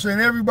know what I'm saying?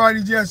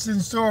 Everybody just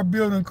didn't start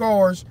building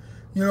cars,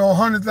 you know,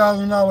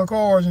 $100,000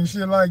 cars and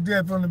shit like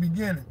that from the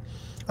beginning.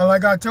 And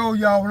like I told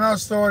y'all, when I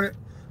started,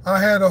 I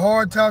had a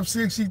hardtop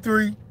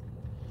 63,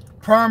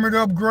 primered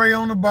up gray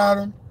on the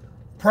bottom,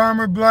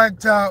 primer black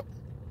top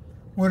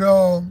with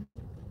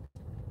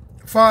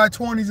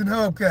 520s and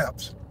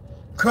hubcaps,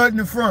 cut in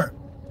the front.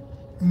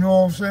 You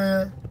know what I'm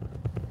saying?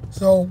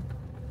 So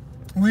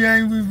we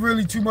ain't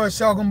really too much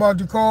talking about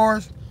the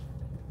cars,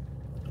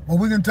 but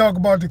we can talk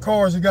about the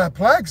cars that got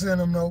plaques in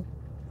them though.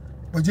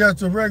 But just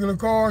the regular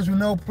cars with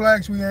no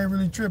plaques, we ain't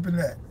really tripping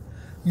that.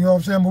 You know what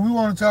I'm saying? But we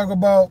want to talk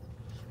about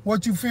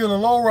what you feel a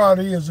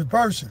lowrider is, the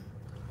person.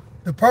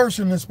 The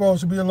person is supposed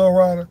to be a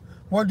lowrider.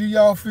 What do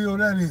y'all feel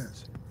that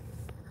is?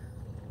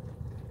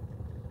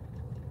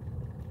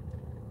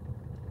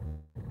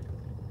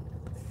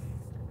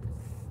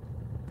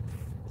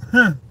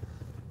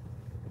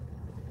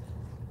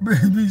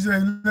 Baby say,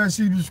 unless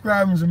she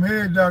prescribing some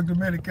head doctor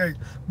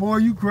medication. Boy,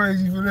 you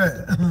crazy for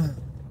that.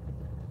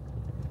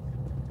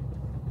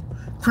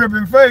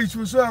 Crippin' Face,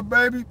 what's up,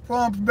 baby?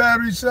 Pumps,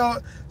 batteries,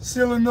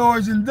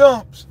 solenoids, and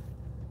dumps.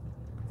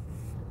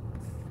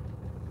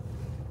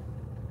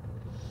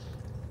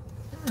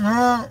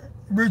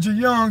 Richard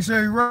Young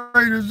say,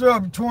 Raiders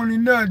up,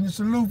 20-0.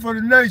 Salute for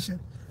the nation.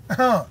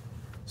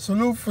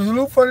 Salute for the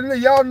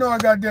nation. Y'all know I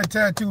got that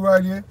tattoo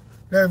right here.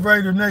 That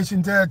Raider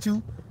Nation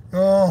tattoo.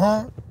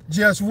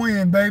 Just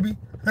win, baby.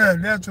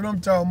 That's what I'm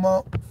talking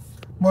about.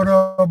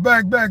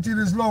 But back to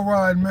this low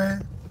ride,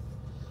 man.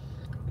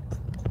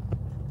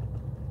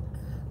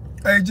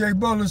 AJ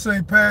Butler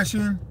say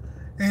passion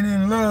and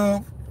in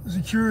love,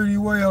 security,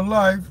 way of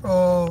life.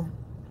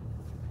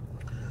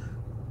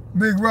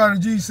 Big Rider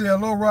G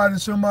said low rider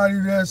is somebody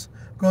that's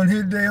gonna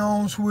hit their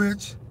own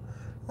switch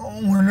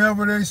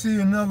whenever they see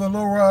another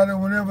low rider,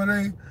 whenever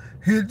they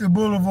hit the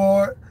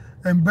boulevard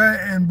and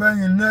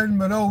banging nothing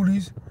but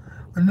oldies,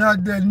 but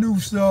not that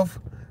new stuff,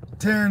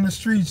 tearing the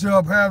streets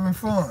up, having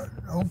fun.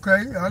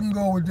 Okay, I can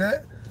go with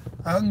that.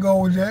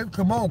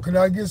 Come on, can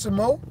I get some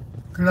more?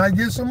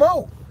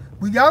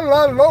 We got a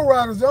lot of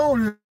lowriders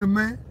on here,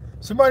 man.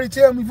 Somebody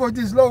tell me what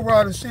this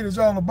lowrider shit is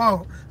all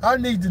about. I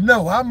need to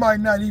know. I might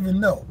not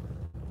even know.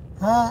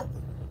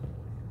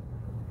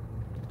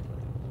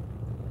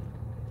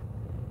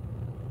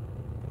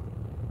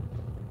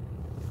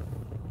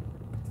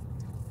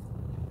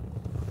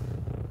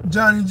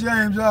 Johnny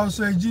James, I would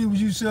say, gee, would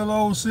you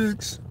sell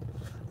 06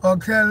 or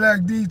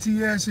Cadillac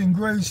DTS in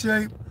great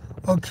shape,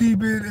 or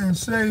keep it and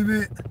save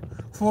it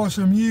for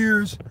some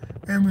years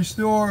and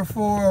restore it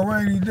for a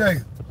rainy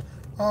day?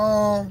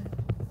 I'll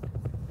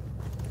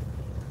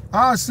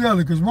sell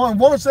it, because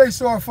once they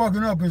start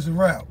fucking up, it's a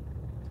wrap.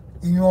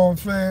 You know what I'm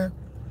saying?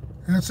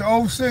 And it's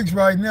a 06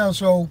 right now,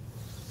 so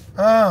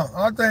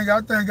I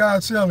think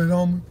I'd sell it,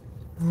 homie,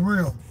 for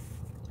real.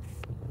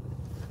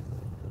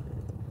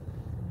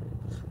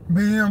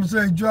 BM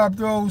say drop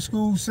the old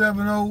school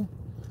 7.0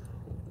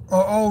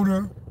 or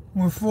older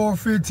with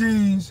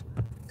 415s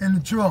in the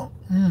trunk.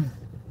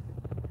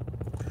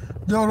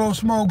 Dodo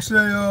Smoke say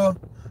the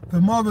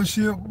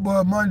mothership,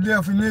 but my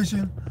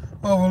definition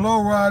of a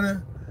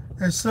lowrider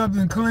is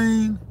something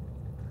clean,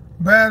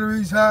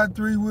 batteries, high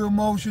 3-wheel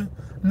motion.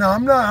 No,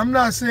 I'm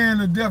not saying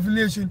the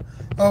definition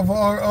of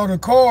the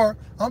car.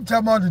 I'm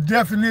talking about the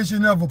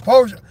definition of a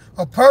person.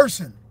 A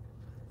person.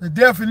 The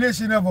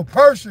definition of a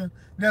person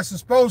that's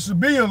supposed to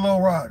be a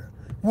lowrider.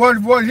 What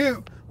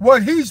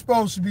he's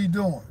supposed to be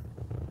doing.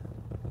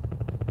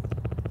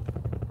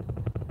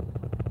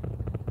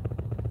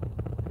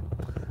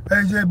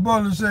 AJ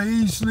Butler say,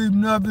 eat, sleep,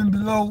 nothing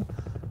below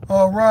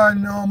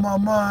riding on my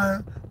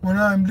mind. When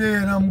I'm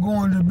dead, I'm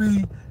going to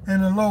be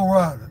in a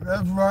lowrider.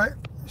 That's right.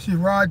 She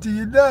ride till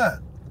you die.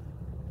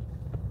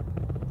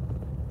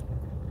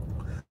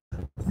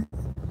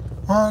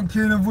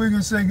 Kenneth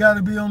Wiggins say, got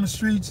to be on the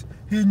streets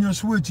hitting your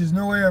switches,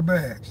 no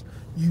airbags.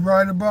 You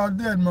right about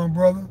that, my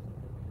brother.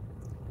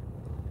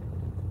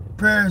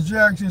 Paris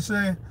Jackson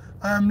say,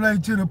 I'm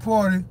late to the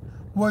party.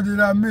 What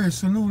did I miss?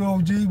 Salute,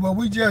 OG. Well,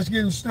 we just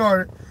getting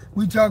started.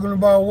 We talking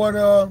about what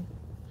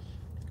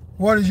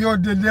is your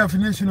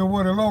definition of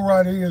what a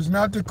lowrider is,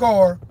 not the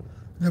car,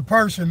 the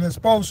person that's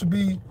supposed to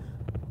be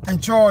in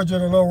charge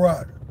of the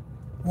lowrider.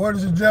 What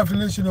is the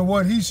definition of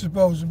what he's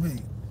supposed to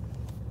be?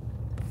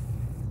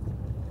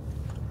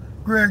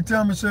 Greg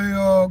Thomas say,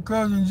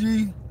 Cousin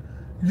G,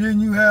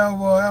 didn't you have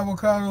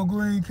avocado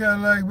green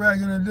Cadillac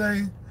back in the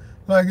day,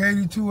 like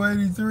 82,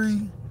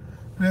 83,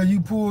 that you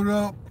pulled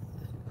up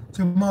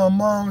to my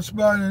mom's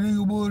spot in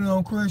Inglewood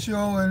on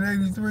Crenshaw in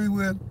 83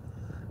 with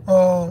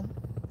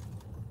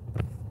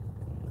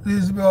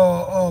this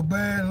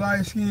bad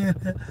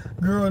light-skinned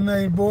girl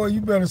named Boy?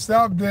 You better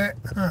stop that.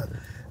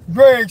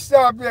 Greg,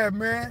 stop that,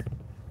 man.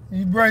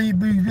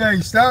 Hey,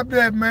 stop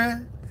that,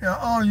 man.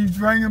 You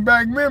bringing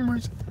back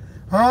memories.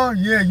 Huh?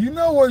 Yeah, you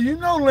know what? You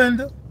know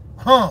Linda.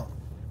 Huh?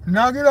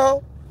 Knock it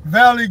off.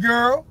 Valley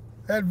Girl.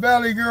 That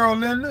Valley Girl,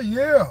 Linda.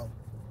 Yeah.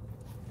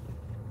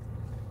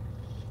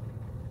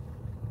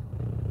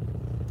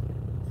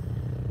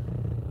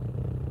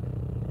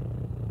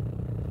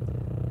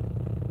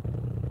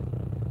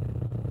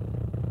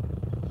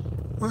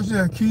 What's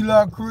that?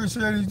 Keylock Chris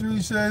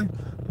 83 said,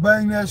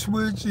 bang that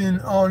switch and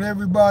on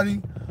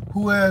everybody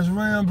who has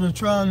rims or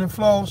trying to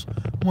floss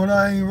when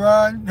I ain't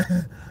riding.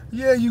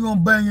 Yeah, you gonna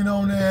bang it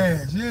on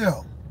their ass. Yeah.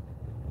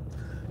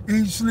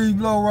 Eat, sleep,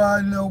 low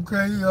riding.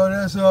 Okay.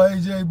 That's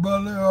AJ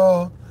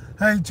Butler.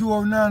 Hank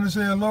 209 to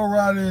say a low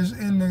rider is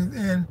in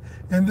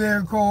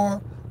their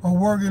car or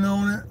working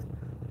on it.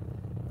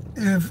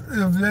 If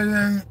they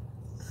ain't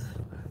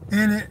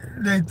in it,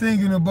 they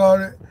thinking about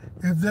it.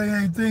 If they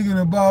ain't thinking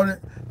about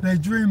it, they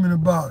dreaming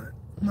about it.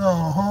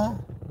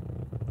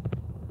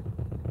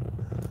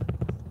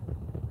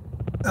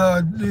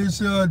 This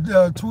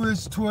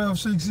Twist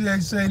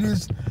 1268 say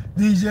this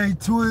DJ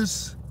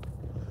Twist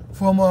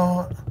from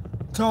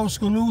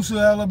Tuscaloosa,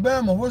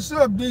 Alabama. What's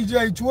up,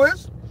 DJ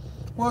Twist?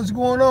 What's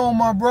going on,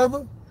 my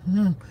brother?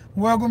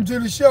 Welcome to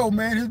the show,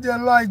 man. Hit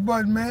that like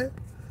button, man.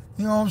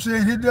 You know what I'm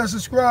saying? Hit that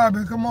subscribe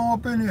and come on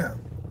up in here.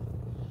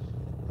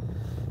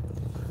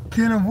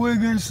 Kenneth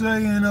Wiggins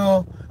saying,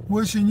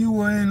 wishing you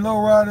were in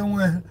lowriding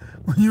when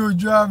you were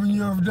driving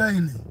your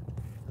daily.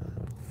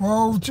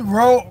 Roll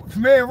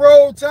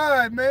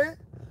Tide, man.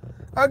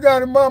 I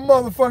got my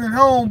motherfucking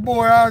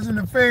homeboy I was in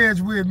the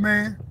feds with,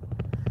 man.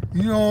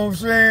 You know what I'm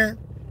saying?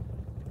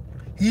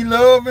 He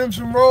love him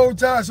some Roll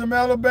Tide, some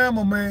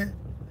Alabama, man.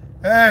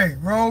 Hey,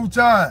 Roll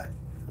Tide.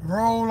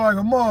 Roll like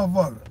a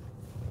motherfucker.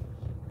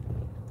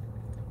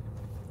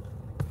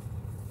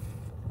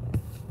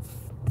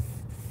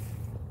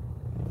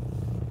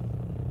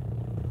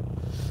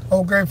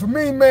 Okay, for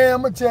me, man,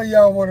 I'm going to tell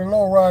y'all what a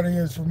lowrider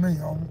is for me,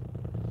 homie.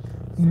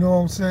 You know what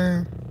I'm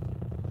saying?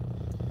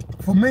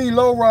 For me,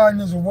 lowriding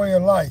is a way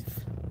of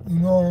life. You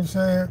know what I'm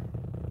saying?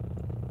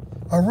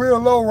 A real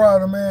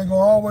lowrider, man,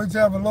 gonna always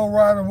have a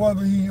lowrider,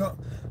 whether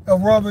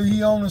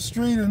he on the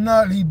street or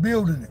not, he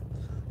building it.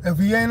 If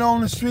he ain't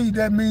on the street,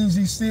 that means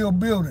he's still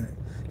building it.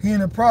 He in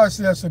the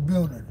process of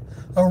building it.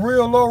 A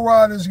real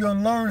lowrider is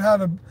gonna learn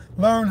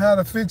how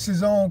to fix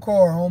his own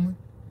car, homie.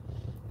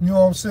 You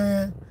know what I'm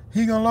saying?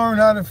 He gonna learn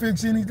how to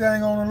fix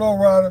anything on a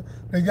lowrider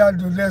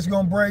that's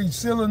gonna break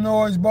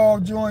solenoids,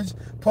 ball joints,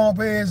 pump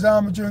heads,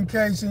 armature and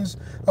casings,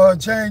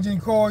 changing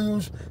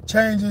coils,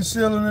 changing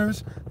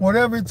cylinders,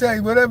 whatever it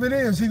takes, whatever it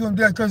is, he gonna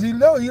do, because he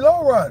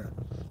lowrider.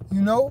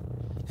 You know?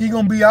 He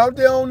gonna be out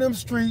there on them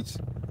streets,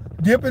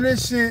 dipping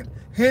his shit,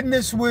 hitting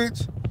his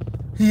switch.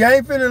 He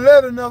ain't finna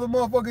let another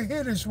motherfucker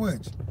hit his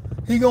switch.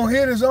 He gonna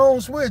hit his own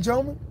switch,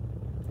 homie.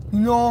 You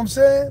know what I'm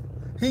saying?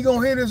 He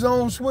gonna hit his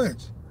own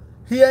switch.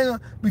 He ain't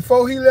gonna,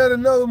 before he let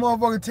another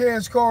motherfucker tear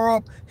his car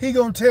up, he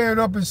gonna tear it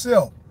up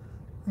himself.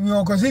 You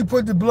know, because he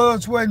put the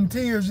blood, sweat, and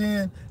tears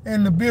in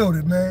the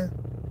building, man.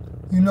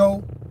 You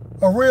know,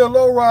 a real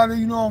lowrider,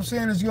 you know what I'm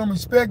saying, is gonna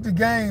respect the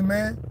game,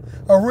 man.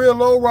 A real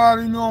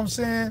lowrider, you know what I'm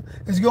saying,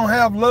 is gonna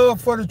have love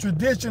for the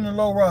traditional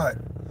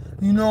lowrider.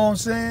 You know what I'm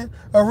saying?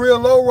 A real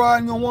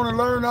lowrider gonna want to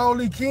learn all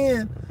he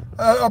can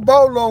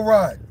about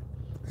lowriding.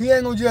 He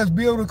ain't gonna just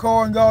build a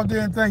car and go out there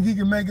and think he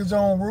can make his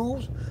own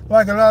rules,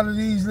 like a lot of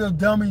these little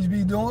dummies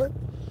be doing.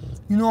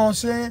 You know what I'm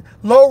saying?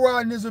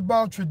 Lowriding is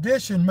about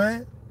tradition,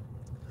 man.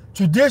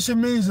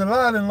 Tradition means a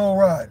lot in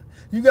lowriding.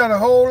 You got a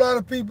whole lot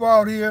of people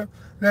out here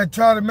that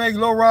try to make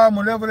lowriding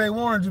whatever they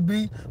want it to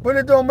be, but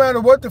it don't matter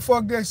what the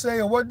fuck they say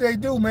or what they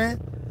do, man.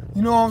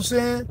 You know what I'm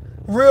saying?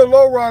 Real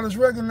lowriders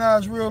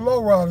recognize real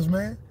lowriders,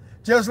 man.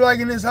 Just like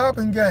in this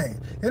hopping game.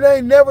 It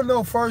ain't never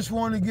no first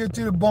one to get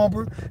to the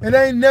bumper. It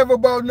ain't never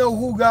about no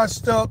who got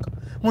stuck.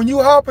 When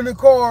you hop in the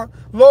car,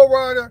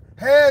 lowrider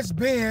has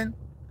been,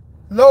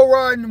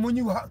 lowriding when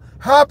you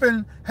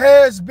hopping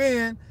has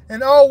been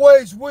and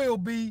always will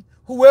be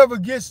whoever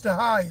gets the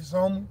highest,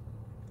 homie.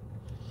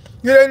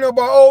 It ain't no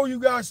about, oh, you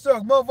got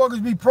stuck.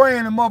 Motherfuckers be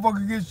praying and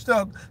motherfuckers get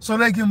stuck so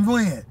they can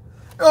win.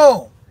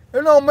 No,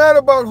 it don't matter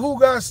about who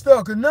got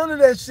stuck and none of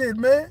that shit,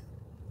 man.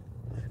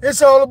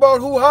 It's all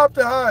about who hopped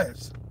the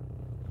highest,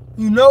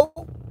 you know?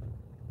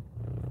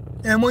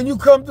 And when you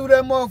come through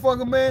that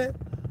motherfucker, man,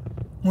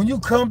 when you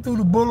come through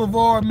the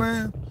boulevard,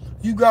 man,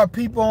 you got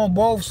people on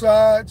both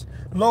sides,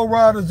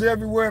 lowriders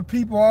everywhere,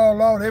 people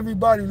all out,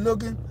 everybody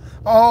looking,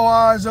 all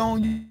eyes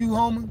on you,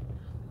 homie.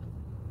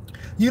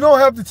 You don't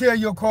have to tear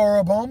your car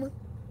up, homie.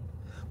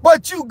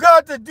 But you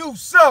got to do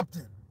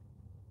something.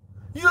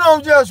 You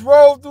don't just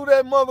roll through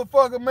that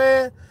motherfucker,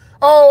 man.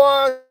 All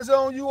eyes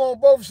on you on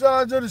both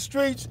sides of the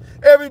streets,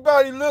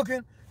 everybody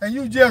looking, and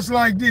you just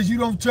like this. You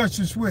don't touch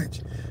the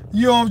switch.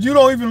 You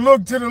don't even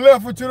look to the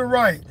left or to the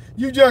right.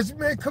 You just,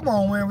 man, come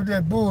on, man, with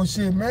that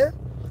bullshit, man.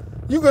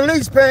 You can at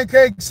least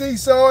pancake,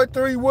 seesaw it,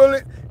 three-wheel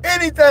it,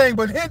 anything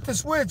but hit the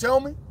switch,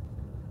 homie.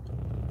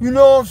 You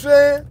know what I'm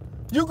saying?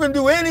 You can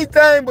do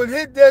anything but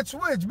hit that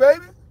switch,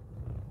 baby.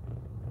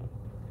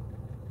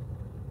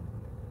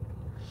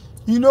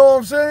 You know what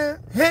I'm saying?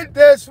 Hit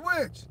that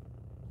switch.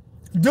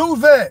 Do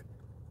that.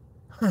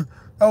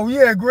 Oh,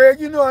 yeah, Greg,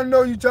 you know I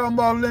know you talking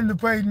about Linda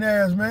Payton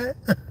ass, man.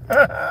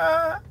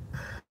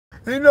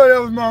 You know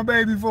that was my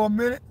baby for a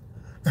minute.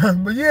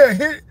 But yeah,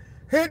 hit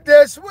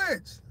that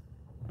switch.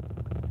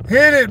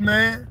 Hit it,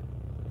 man.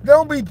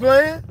 Don't be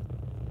playing.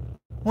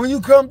 When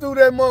you come through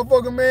that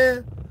motherfucker,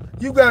 man,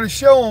 you got to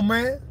show them,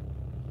 man.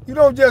 You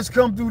don't just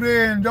come through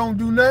there and don't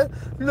do nothing.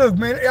 Look,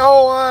 man,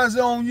 all eyes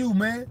on you,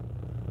 man.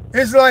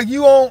 It's like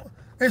you on,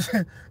 it's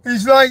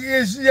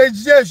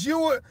just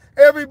you,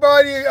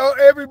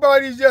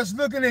 everybody's just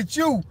looking at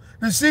you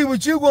to see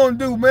what you gonna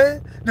do,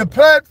 man. The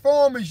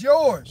platform is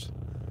yours.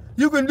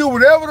 You can do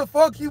whatever the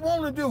fuck you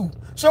want to do.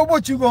 So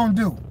what you gonna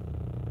do?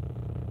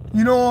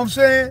 You know what I'm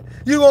saying?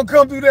 You gonna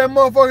come through that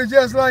motherfucker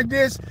just like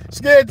this,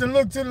 scared to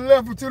look to the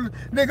left or to the...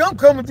 Nigga, I'm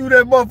coming through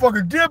that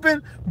motherfucker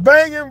dipping,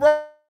 banging,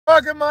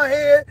 rocking my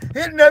head,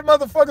 hitting that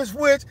motherfucker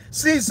switch,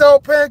 seesaw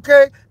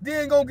pancake,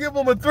 then gonna give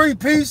them a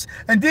three-piece,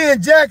 and then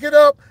jack it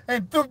up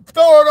and throw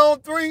it on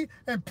three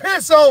and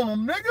piss on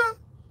them, nigga.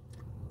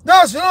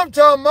 That's what I'm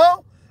talking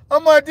about.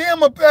 I'm like, then I'm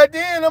gonna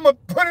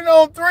put it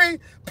on three,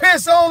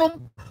 piss on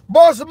them,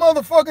 boss a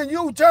motherfucking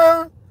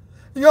U-turn,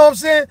 you know what I'm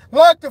saying?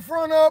 Lock the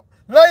front up,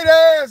 lay the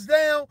ass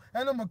down,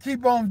 and I'm gonna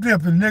keep on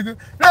dipping, nigga.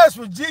 That's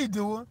what G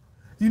doing.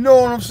 You know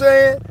what I'm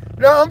saying?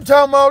 Now I'm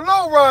talking about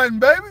low riding,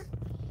 baby.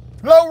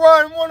 Low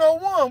riding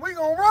 101. We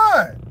gonna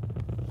ride.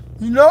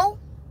 You know?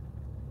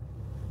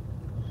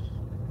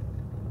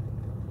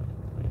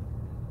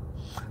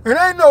 It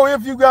ain't no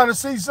if you got a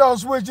seesaw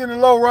switch in a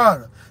low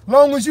rider.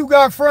 Long as you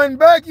got front and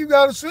back, you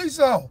got a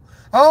seesaw.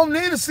 I don't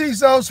need a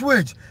seesaw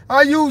switch.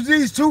 I use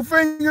these two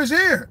fingers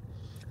here.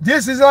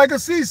 This is like a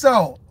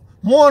seesaw.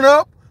 One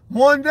up,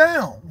 one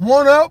down.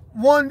 One up,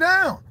 one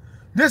down.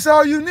 This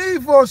all you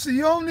need for a seesaw.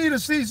 You don't need a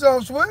seesaw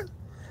switch.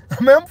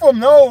 I mean, I'm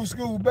from the old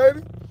school,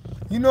 baby.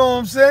 You know what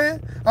I'm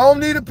saying? I don't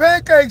need a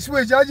pancake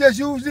switch. I just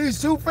use these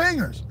two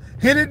fingers.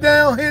 Hit it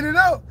down, hit it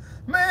up.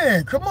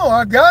 Man, come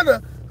on.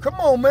 Come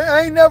on, man.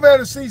 I ain't never had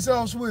a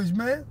seesaw switch,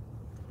 man.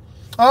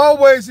 I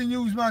always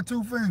use my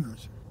two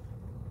fingers.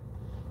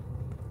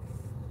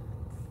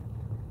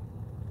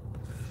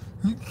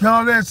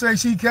 Y'all that say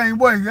she can't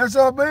wait. That's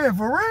all, man,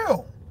 for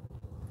real.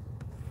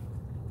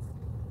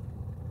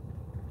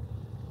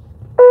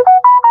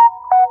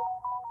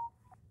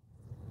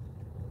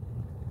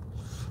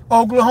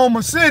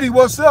 Oklahoma City,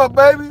 what's up,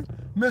 baby?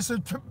 Mr.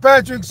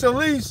 Patrick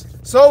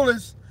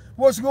Solis,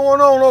 what's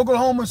going on,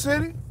 Oklahoma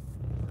City?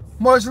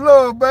 Much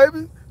love,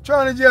 baby.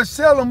 Trying to just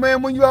tell them,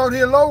 man, when you out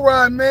here low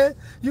riding, man,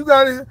 you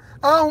gotta,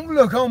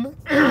 look, homie,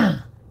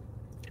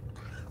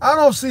 I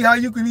don't see how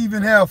you can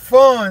even have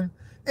fun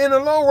in a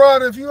low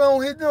rider if you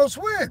don't hit no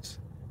switch.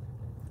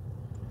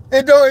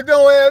 It don't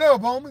add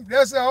up, homie.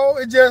 That's all.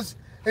 It just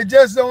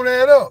don't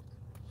add up.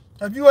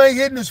 If you ain't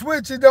hitting the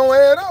switch, it don't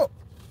add up.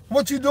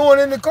 What you doing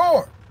in the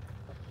car?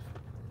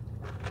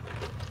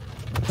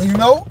 You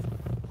know?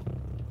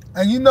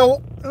 And you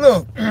know,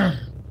 look,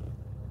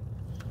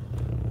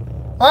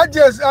 I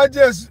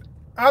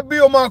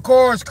build my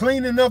cars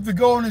clean enough to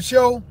go on the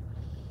show,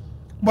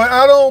 but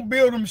I don't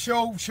build them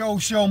show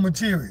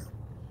material.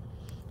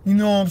 You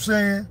know what I'm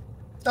saying?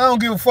 I don't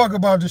give a fuck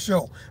about the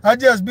show. I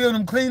just build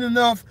them clean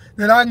enough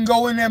that I can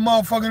go in that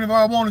motherfucker, and if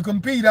I want to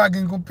compete, I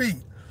can compete.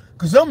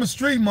 Because I'm a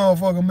street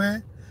motherfucker,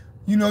 man.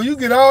 You know, you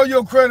get all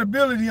your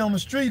credibility on the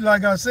street,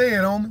 like I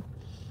said, homie.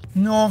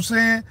 You know what I'm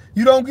saying?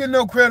 You don't get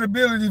no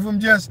credibility from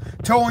just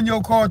towing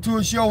your car to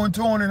a show and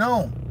towing it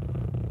home.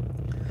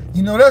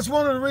 You know, that's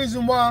one of the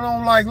reasons why I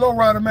don't like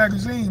Lowrider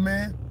magazine,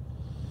 man.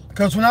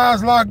 Because when I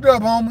was locked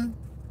up, homie,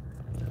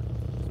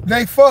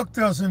 They fucked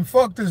us and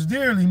fucked us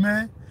dearly,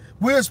 man.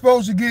 We're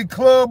supposed to get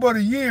Club of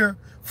the Year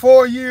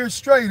 4 years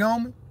straight,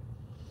 homie.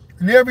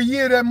 And every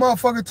year that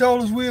motherfucker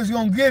told us we was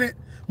gonna get it.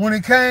 When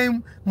it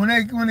came, you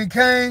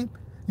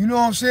know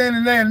what I'm saying,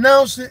 and they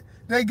announced it,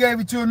 they gave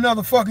it to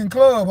another fucking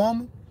club,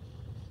 homie.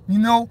 You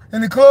know,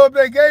 and the club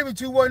they gave it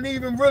to wasn't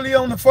even really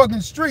on the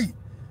fucking street.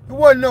 It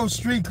wasn't no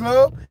street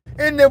club.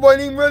 And there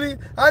wasn't even really,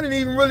 I didn't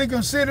even really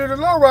consider the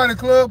Lowrider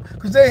Club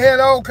because they had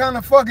all kind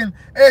of fucking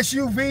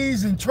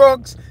SUVs and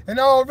trucks and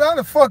all. How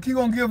the fuck you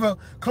gonna give a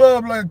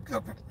club like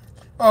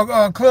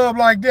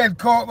that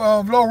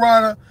called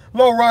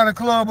Lowrider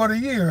Club of the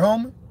Year,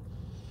 homie?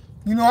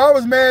 You know, I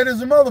was mad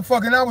as a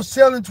motherfucker, and I was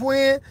telling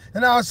Twin,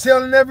 and I was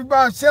telling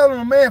everybody, telling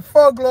them, man,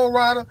 fuck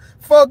Lowrider,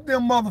 fuck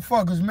them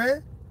motherfuckers,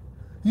 man.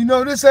 You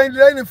know, they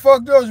done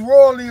fucked us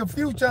royally a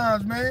few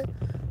times, man.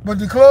 But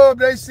the club,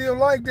 they still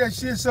like that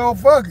shit, so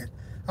fuck it.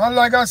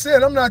 Like I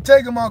said, I'm not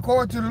taking my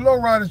car to the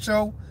Lowrider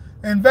show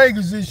in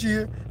Vegas this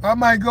year. I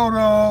might go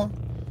to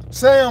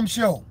Sam's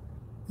show.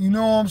 You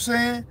know what I'm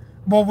saying?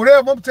 But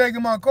whatever, I'm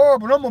taking my car,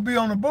 but I'm going to be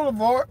on the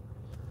boulevard.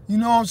 You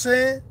know what I'm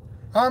saying?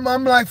 I'm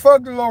like,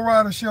 fuck the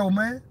Lowrider show,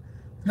 man.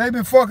 They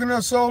been fucking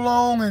us so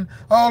long and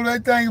all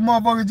that thing,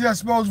 motherfuckers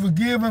just supposed to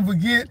forgive and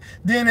forget.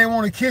 Then they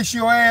want to kiss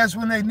your ass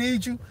when they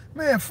need you.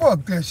 Man,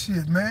 fuck that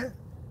shit, man.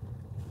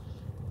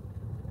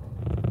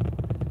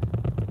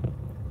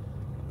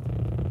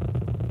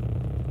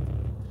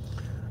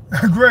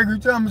 Gregory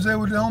Thomas said,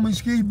 would the homie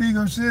Ski be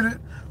considered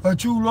a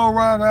true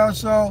lowrider? I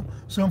saw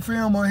some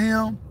film of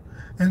him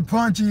and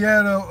Punchy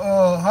at a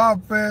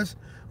hop fest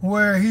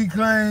where he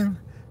claimed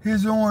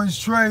his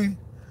orange tray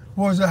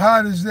was the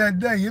hottest that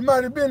day. It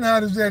might have been the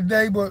hottest that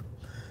day, but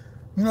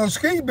you know,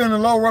 Ski been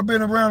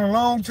around a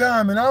long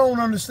time, and I don't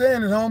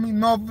understand it,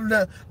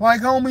 homie.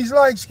 Like homies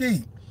like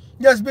Ski.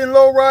 That's been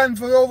low riding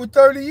for over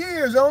 30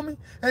 years, homie,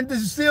 and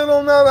still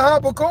don't know how to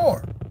hop a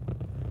car.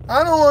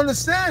 I don't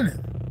understand it.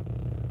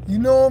 You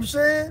know what I'm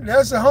saying?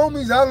 That's the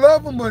homies. I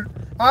love them, but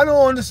I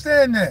don't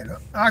understand that.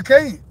 I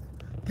can't.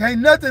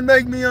 Can't nothing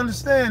make me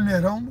understand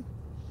that, homie.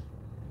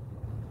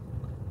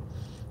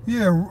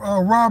 Yeah,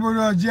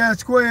 Robert Jazz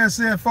Square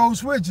said 4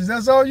 switches.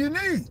 That's all you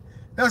need.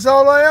 That's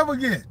all I ever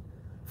get.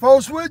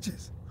 4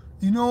 switches.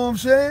 You know what I'm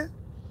saying?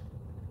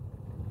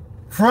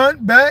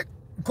 Front, back,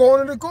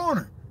 corner to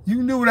corner. You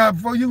can do it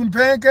before. You can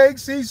pancake,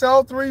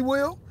 seesaw,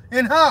 3-wheel,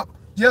 and hop.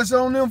 Just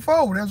on them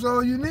 4. That's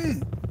all you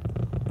need.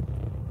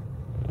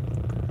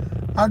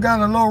 I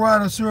got a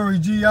lowrider Surrey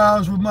G. I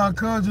was with my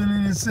cousin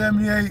in his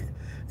 78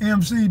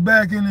 MC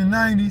back in the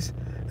 90s,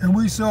 and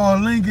we saw a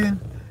Lincoln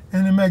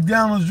in the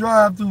McDonald's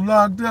drive-thru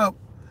locked up.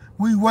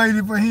 We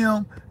waited for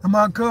him, and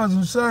my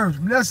cousin served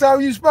him. That's how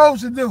you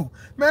supposed to do.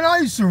 Man, I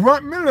used to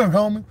run, man, look,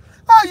 homie,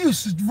 I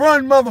used to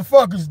run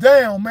motherfuckers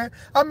down, man.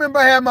 I remember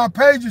I had my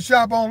pager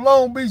shop on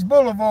Long Beach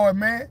Boulevard,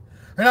 man,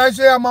 and I used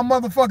to have my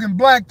motherfucking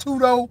black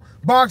two-door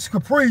box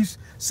Caprice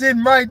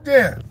sitting right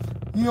there.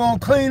 You know,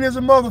 clean as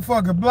a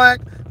motherfucker,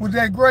 black with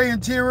that gray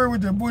interior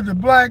with the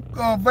black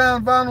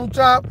vinyl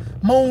top,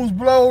 brains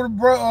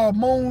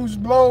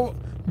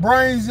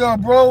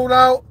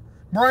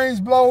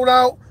blowed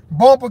out,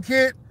 bumper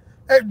kit,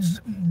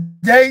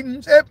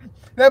 Dayton's. That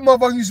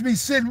motherfucker used to be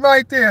sitting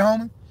right there,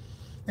 homie.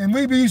 And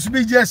we used to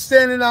be just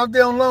standing out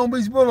there on Long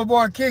Beach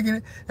Boulevard kicking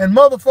it, and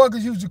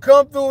motherfuckers used to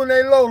come through in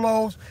their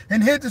Lolos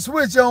and hit the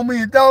switch on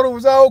me and thought it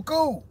was all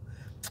cool.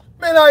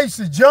 Man, I used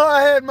to jump.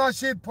 I had my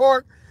shit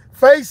parked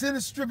facing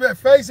the strip,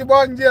 facing where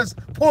I can just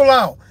pull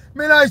out.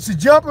 Man, I used to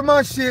jump in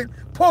my shit,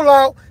 pull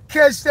out,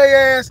 catch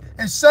their ass,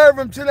 and serve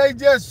them till they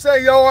just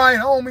say, all right,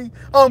 homie,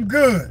 I'm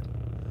good.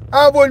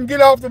 I wouldn't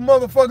get off the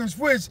motherfucking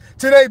switch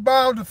till they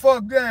bowed the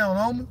fuck down,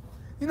 homie.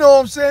 You know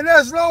what I'm saying?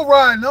 That's low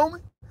riding, homie.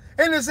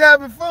 And it's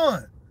having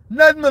fun.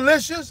 Nothing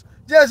malicious.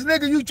 Just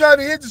nigga, you try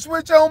to hit the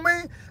switch on me?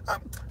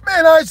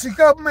 Man, I used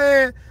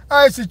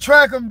to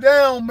track them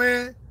down,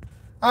 man.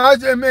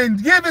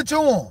 Give it to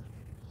them.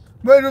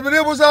 But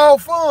it was all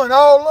fun,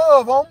 all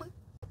love, homie.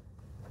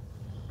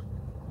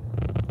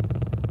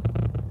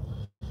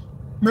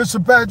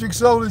 Mr. Patrick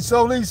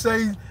Solis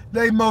say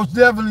they most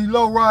definitely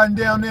low riding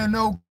down there in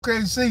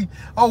OKC.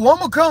 Oh, I'm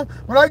gonna come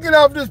when I get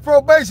off this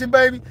probation,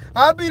 baby.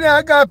 I'll be there.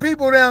 I got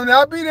people down there.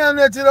 I'll be down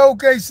there to the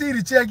OKC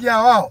to check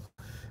y'all out.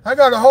 I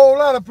got a whole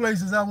lot of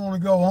places I want to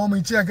go,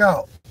 homie, check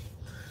out.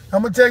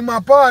 I'm gonna take my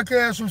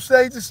podcast from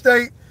state to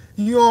state.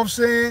 You know what I'm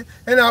saying?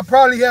 And I'll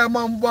probably have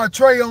my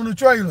tray on the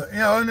trailer, you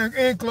know, in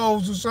the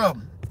enclosed or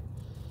something.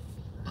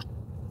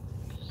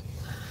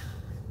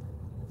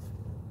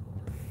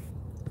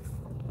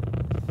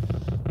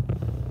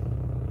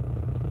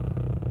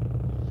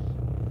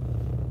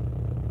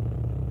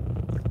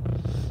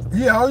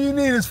 Yeah, all you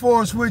need is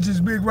 4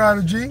 switches, Big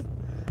Rider G.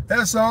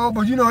 That's all.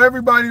 But you know,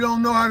 everybody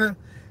don't know how to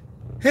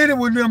hit it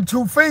with them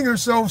 2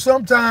 fingers, so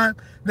sometimes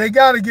they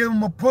got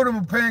to put them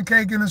a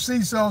pancake and a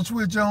seesaw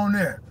switch on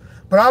there.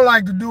 But I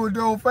like to do it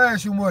the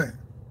old-fashioned way.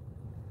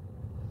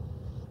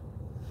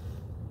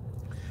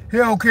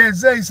 Hellcat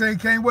Zay say,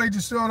 can't wait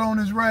to start on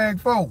this Rag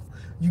 4.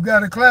 You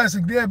got a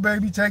classic there,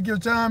 baby. Take your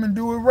time and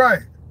do it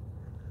right.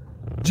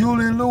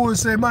 Julian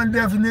Lewis said, my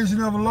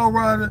definition of a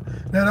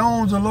lowrider that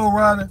owns a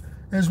lowrider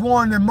is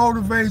one that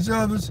motivates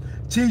others,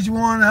 teach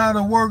one how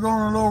to work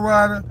on a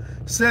lowrider,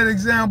 set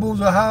examples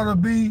of how to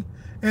be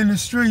in the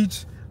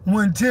streets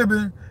when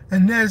tipping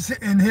and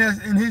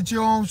hit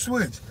your own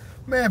switch.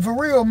 Man, for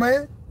real,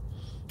 man.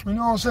 You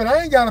know what I'm saying?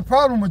 I ain't got a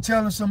problem with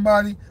telling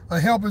somebody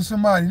or helping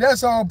somebody.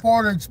 That's all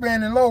part of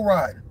expanding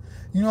lowriding.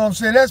 You know what I'm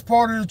saying? That's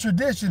part of the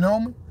tradition,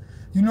 homie.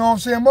 You know what I'm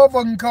saying?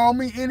 Motherfucker can call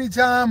me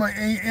anytime or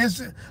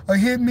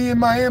hit me in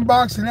my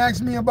inbox and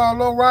ask me about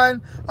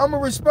lowriding. I'm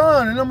going to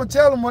respond and I'm going to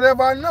tell them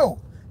whatever I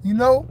know. You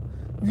know,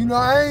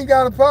 I ain't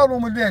got a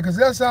problem with that because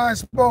that's how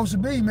it's supposed to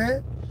be,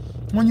 man.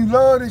 When you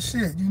love this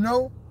shit, you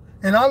know?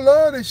 And I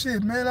love this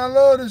shit, man. I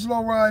love this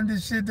lowriding,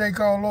 this shit they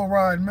call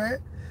lowriding, man.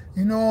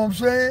 You know what I'm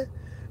saying?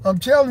 I'm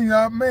telling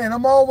you, man,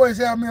 I'm always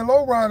having me a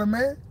lowrider,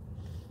 man.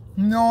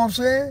 You know what I'm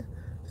saying?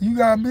 You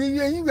got me,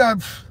 yeah, you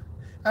got...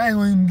 I ain't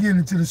gonna even get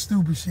into the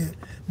stupid shit.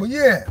 But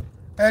yeah,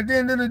 at the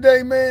end of the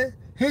day, man,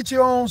 hit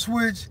your own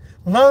switch.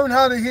 Learn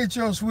how to hit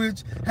your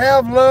switch.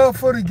 Have love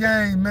for the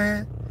game,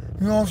 man.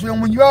 You know what I'm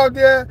saying? When you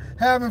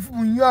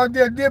out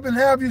there dipping,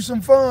 have you some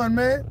fun,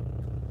 man.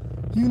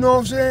 You know what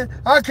I'm saying?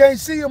 I can't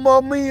see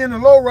me in a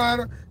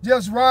lowrider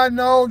just riding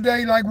all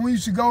day like we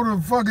used to go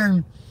to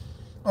fucking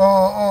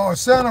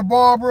Santa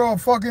Barbara or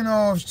fucking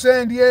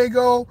San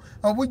Diego.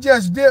 We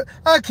just dip.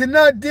 I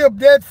cannot dip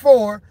that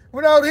far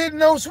without hitting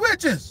those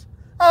switches.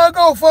 I'll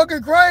go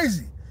fucking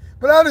crazy.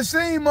 But I done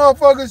seen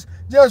motherfuckers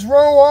just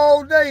roll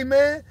all day,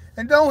 man,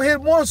 and don't hit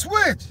one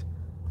switch.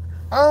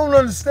 I don't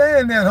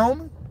understand that,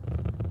 homie.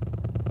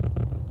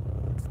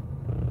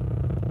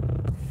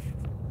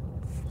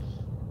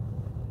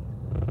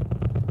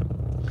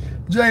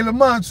 Jay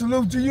Lamont,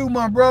 salute to you,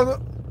 my brother.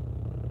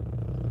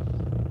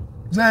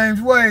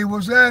 James Wade,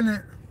 what's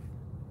happening?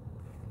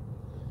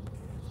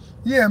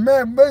 Yeah,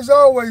 man, but it's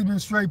always been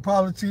straight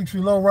politics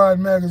with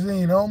Lowriding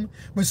Magazine, homie.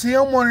 But see,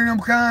 I'm one of them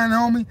kind,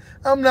 homie.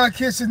 I'm not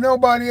kissing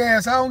nobody's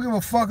ass. I don't give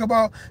a fuck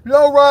about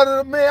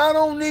Lowrider. Man, I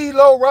don't need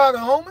Lowrider,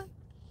 homie.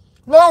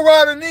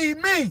 Lowrider need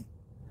me.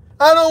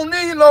 I don't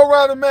need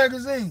Lowrider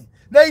Magazine.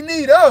 They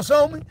need us,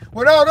 homie.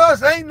 Without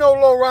us, ain't no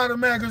Lowrider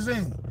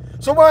Magazine.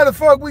 So why the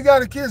fuck we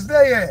gotta kiss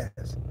their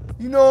ass?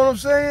 You know what I'm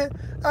saying?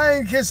 I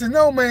ain't kissing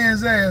no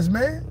man's ass,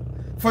 man.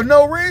 For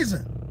no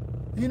reason.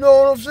 You know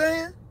what I'm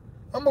saying?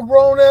 I'm a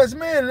grown-ass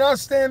man, and I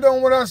stand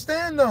on what I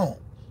stand on.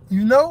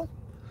 You know?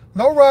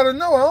 Lowrider,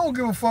 no, I don't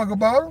give a fuck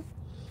about them.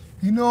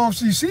 You know what I'm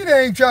saying? See,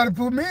 they ain't trying to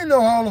put me in no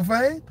Hall of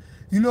Fame.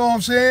 You know what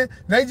I'm saying?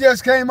 They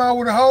just came out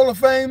with a Hall of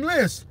Fame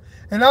list.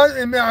 And but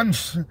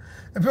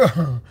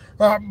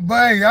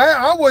hey,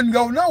 I wouldn't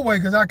go no way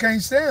because I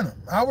can't stand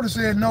them. I would have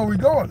said no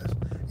regardless.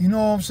 You know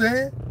what I'm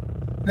saying?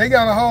 They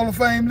got a Hall of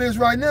Fame list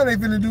right now. They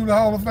finna do the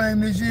Hall of Fame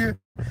this year.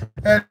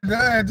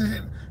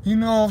 You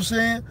know what I'm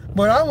saying?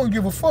 But I wouldn't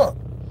give a fuck.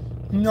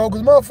 You know,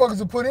 because motherfuckers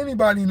will put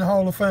anybody in the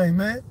Hall of Fame,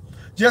 man.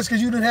 Just because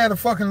you done had a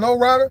fucking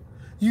lowrider,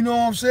 you know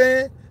what I'm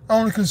saying,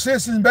 on a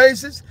consistent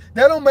basis,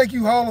 that don't make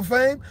you Hall of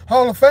Fame.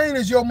 Hall of Fame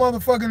is your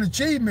motherfucking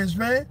achievements,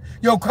 man.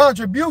 Your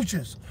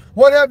contributions.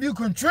 What have you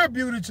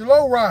contributed to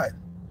lowriding?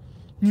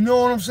 You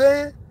know what I'm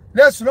saying?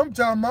 That's what I'm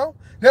talking about.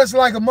 That's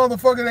like a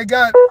motherfucker that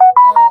got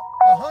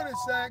 100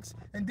 sacks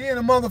and then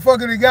a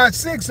motherfucker that got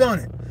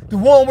 600. The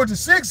one with the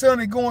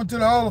 600 going to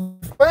the Hall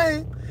of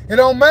Fame. It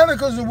don't matter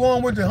because the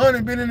one with the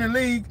 100 been in the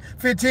league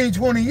 15,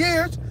 20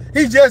 years.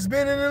 He just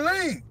been in the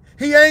league.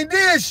 He ain't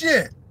did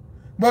shit,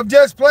 but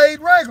just played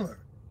regular,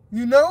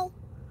 you know?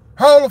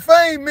 Hall of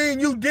Fame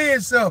mean you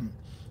did something.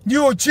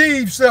 You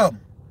achieved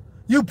something.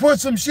 You put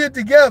some shit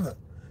together.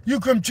 You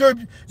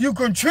contributed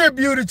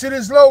to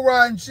this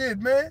lowriding shit,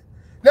 man.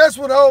 That's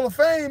what Hall of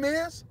Fame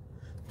is.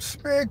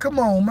 Man, come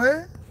on,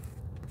 man.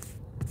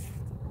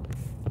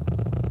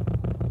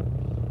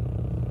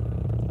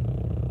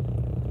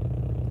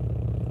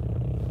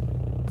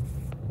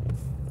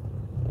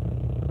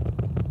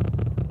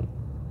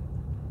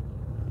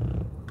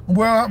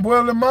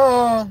 Well, in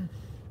I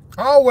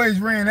always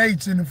ran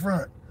 8s in the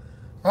front.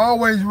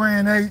 Always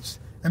ran 8s.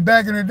 And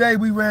back in the day,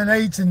 we ran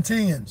 8s and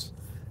 10s.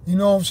 You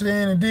know what I'm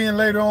saying? And then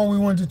later on, we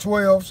went to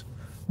 12s.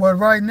 But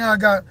right now, I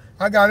got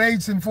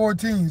 8s and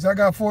 14s. I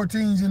got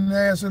 14s in the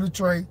ass of the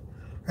tray.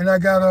 And I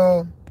got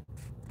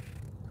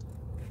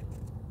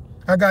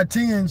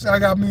 10s. I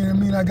got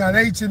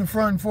 8s in the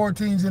front and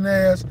 14s in the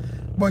ass.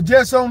 But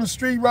just on the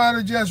street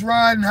rider, just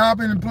riding,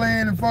 hopping and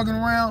playing and fucking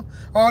around,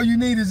 all you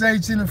need is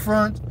 8s in the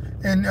front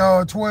and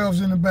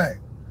 12s in the back.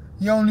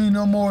 You don't need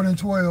no more than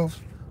 12s.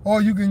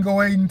 Or you can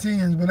go 8 and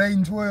 10s, but 8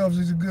 and 12s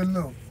is a good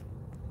look.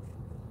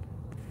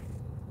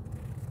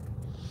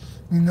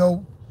 You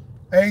know,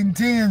 8 and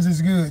 10s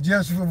is good.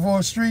 Just for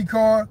a street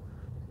car,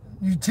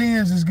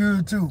 10s is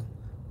good too.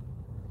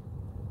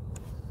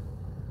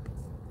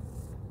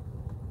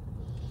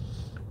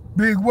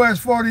 Big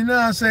West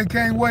 49 said,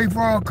 can't wait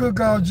for our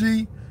cookout,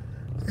 G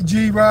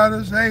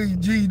riders. Hey,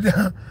 G,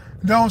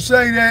 don't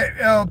say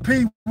that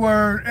P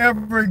word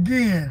ever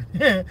again.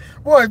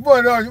 What,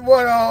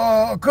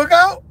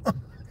 cookout?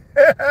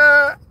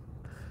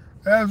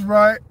 That's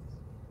right.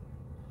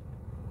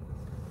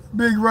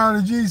 Big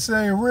Rider G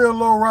say a real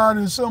low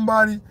rider is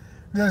somebody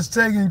that's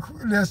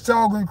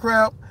talking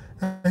crap,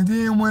 and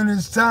then when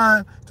it's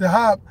time to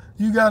hop,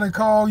 you gotta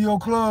call your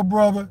club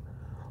brother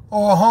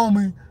or a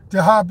homie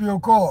to hop your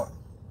car.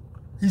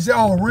 He said,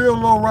 "Oh, a real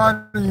low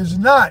rider is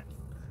not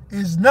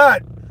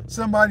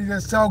somebody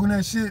that's talking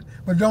that shit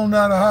but don't know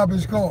how to hop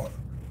his car."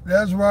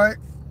 That's right.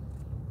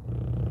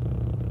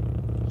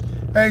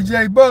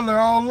 AJ Butler,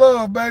 all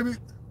love, baby.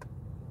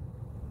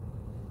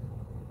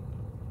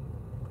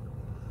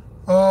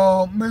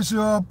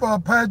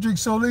 Mr. Patrick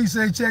Solis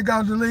say check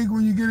out the link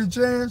when you get a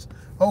chance.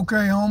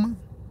 Okay, homie.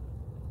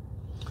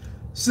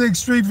 6th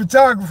Street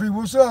Photography,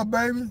 what's up,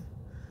 baby?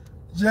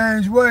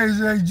 James Way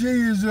say G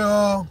is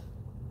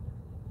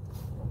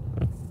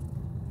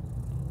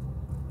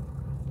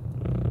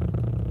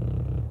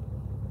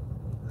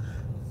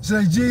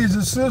say G is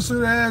a sister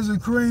that has a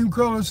cream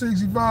color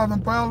 65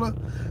 Impala.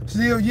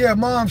 Still, yeah,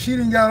 mom, she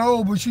didn't got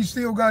old, but she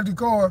still got the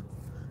car.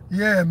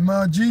 Yeah,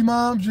 my G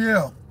moms,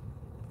 yeah.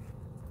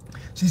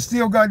 She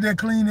still got that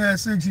clean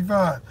ass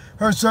 65.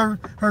 Her son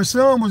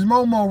was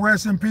Momo,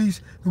 rest in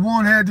peace. The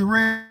one had the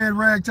red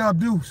rag top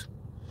deuce.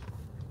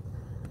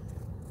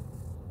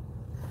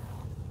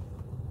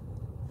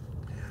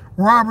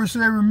 Robert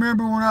said,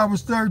 remember when I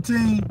was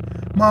 13,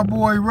 my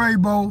boy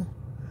Raybo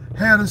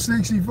had a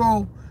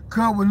 64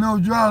 cut with no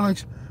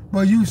hydraulics,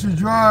 but used to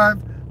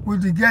drive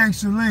with the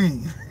gangster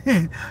lean.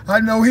 I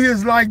know he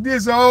is like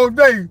this all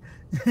day.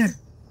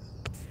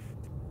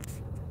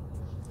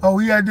 Oh,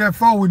 he had that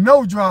 4 with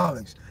no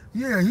hydraulics.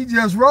 Yeah, he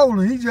just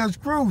rolling, he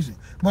just cruising.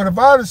 But if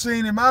I'd have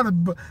seen him, I'd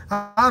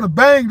have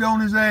banged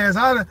on his ass.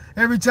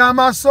 Every time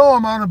I saw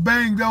him, I'd have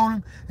banged on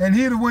him, and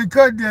he'd have went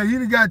cut that. He'd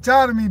have got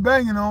tired of me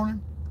banging on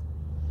him.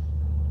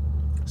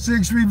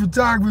 6th Street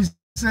Photography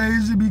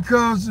says, is it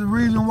because the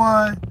reason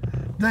why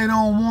they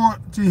don't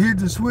want to hit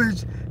the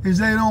switch is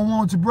they don't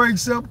want to break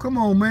up? Come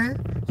on,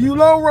 man. You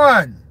low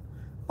riding.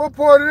 What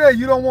part of that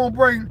you don't want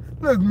break?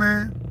 Look,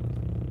 man.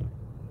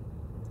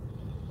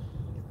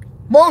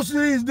 Most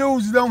of these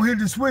dudes that don't hit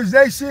the switch,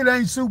 they shit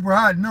ain't super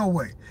hot, no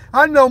way.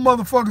 I know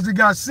motherfuckers that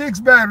got 6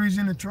 batteries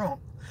in the trunk,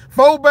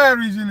 4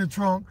 batteries in the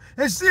trunk,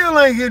 and still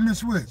ain't hitting the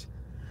switch.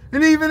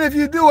 And even if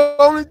you do, the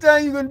only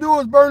thing you can do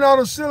is burn out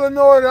a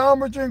solenoid, an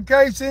armature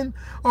casing,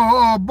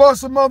 or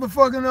bust a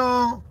motherfucking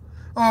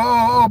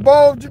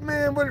bulb,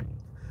 man. But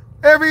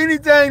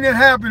anything that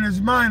happened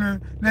is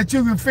minor that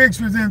you can fix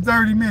within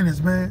 30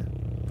 minutes, man.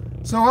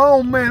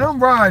 So, man,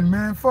 I'm riding,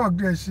 man. Fuck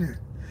that shit.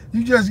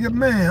 You just get,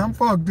 man,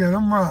 fuck that,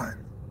 I'm riding.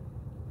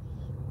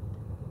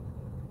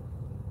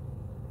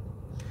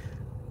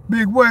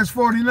 Big West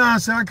 49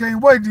 said, I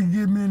can't wait to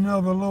get me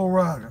another low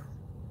rider.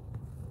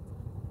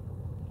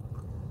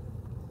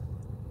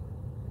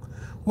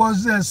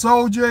 What's that,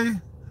 Soul J?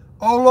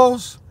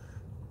 Olos?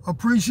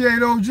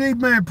 Appreciate OG,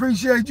 man.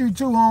 Appreciate you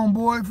too,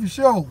 homeboy, for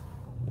sure.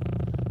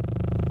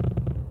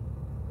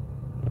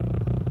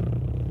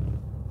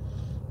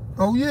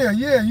 Oh, yeah,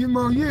 you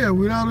know, yeah,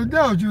 without a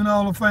doubt, you're in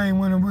Hall of Fame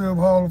when the real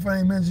Hall of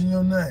Fame mention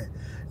your name.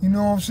 You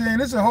know what I'm saying?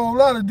 There's a whole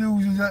lot of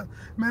dudes that,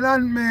 man, I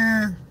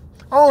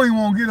don't even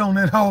want to get on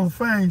that Hall of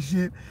Fame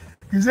shit,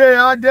 because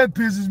that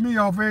pisses me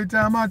off every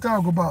time I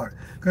talk about it,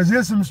 because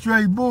there's some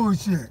straight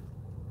bullshit.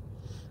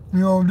 You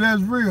know,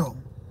 that's real.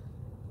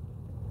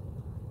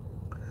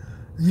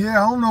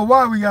 Yeah, I don't know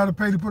why we got to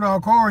pay to put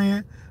our car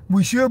in.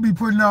 We should be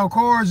putting our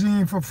cars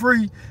in for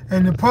free,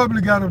 and the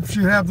public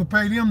should have to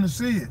pay them to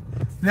see it.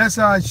 That's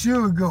how it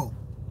should go.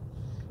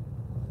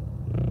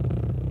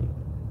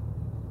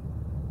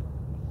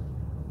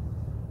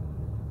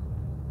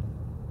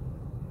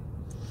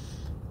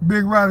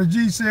 Big Rider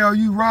G say, are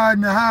you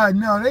riding the high?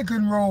 No, they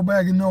couldn't roll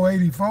back in no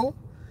 84.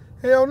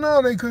 Hell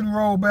no, they couldn't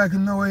roll back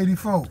in no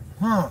 84.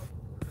 Huh?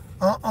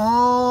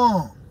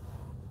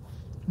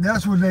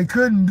 That's what they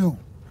couldn't do.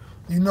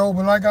 You know,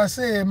 but like I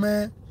said,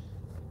 man,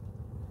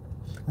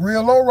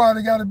 real low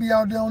rider got to be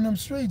out there on them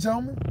streets,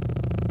 homie.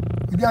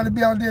 You got to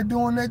be out there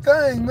doing that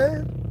thing,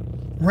 man.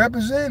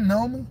 Representing,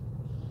 homie.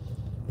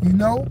 You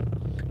know?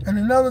 And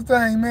another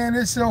thing, man,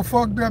 it's so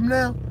fucked up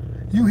now.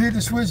 You hit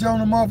the switch on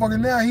the motherfucker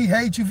now, he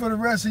hates you for the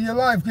rest of your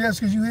life, guess,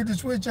 because you hit the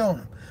switch on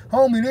him.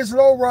 Homie, this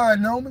low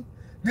riding, homie.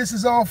 This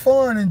is all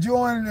fun,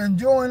 enjoying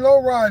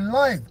low riding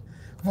life.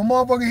 If a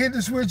motherfucker hit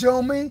the switch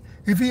on me,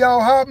 if he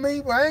out hop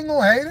me, I ain't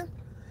gonna hate him.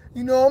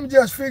 You know, I'm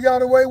just figure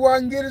out a way where I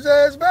can get his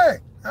ass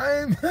back.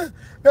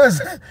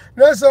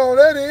 That's all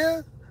that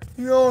is.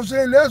 You know what I'm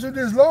saying? That's what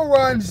this low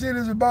riding shit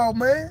is about,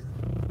 man.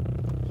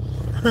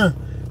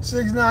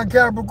 6'9"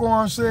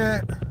 Capricorn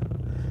said,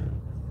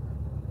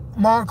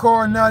 my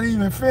car not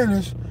even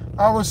finished.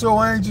 I was so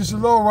anxious to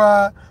low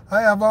ride,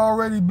 I have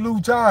already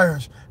blew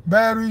tires,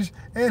 batteries,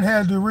 and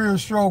had the rear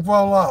stroke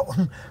fall out.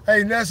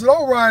 Hey, that's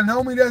low riding,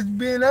 homie. That's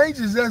being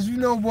anxious. That's, you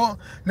know, what,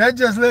 that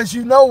just lets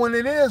you know when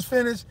it is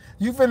finished,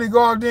 you finna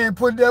go out there and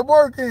put that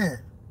work in.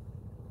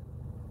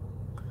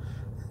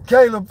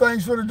 Caleb,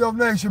 thanks for the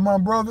donation, my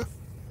brother.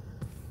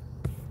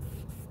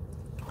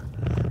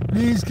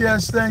 These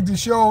cats think the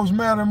shows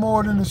matter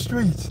more than the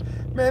streets.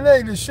 Man,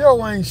 the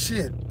show ain't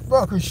shit.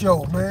 Fuck a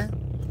show, man.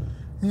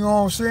 You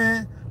know what I'm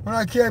saying? When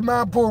I catch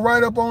mine, I pull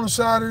right up on the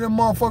side of them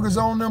motherfuckers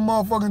on them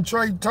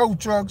motherfucking tow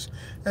trucks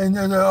and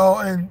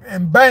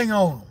bang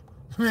on them.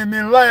 And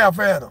then laugh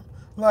at them.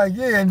 Like,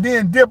 yeah, and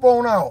then dip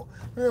on out.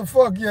 Man,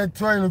 fuck that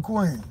trailer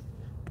queen.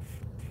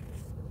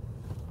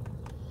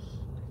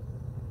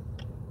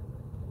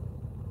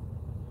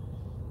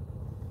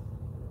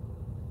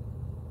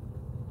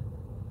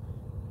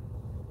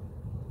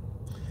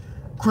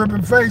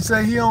 Crippin' Face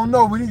say he don't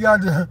know, but he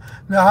got the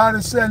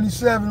hottest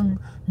 77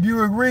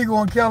 Buick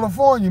Regal in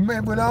California,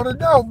 man, without a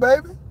doubt,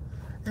 baby.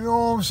 You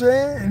know what I'm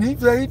saying? And he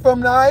say he from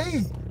the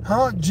IE,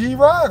 huh? G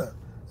Rider.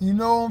 You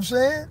know what I'm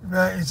saying?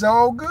 Now, it's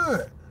all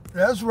good.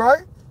 That's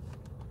right.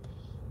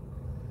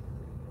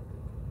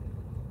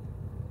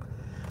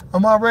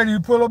 Am I ready to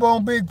pull up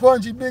on Big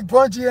Punchy? Big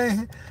Punchy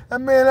ain't,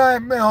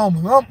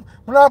 homie.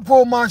 When I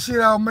pull my shit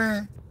out,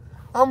 man,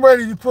 I'm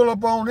ready to pull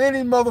up on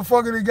any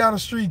motherfucker that got a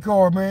street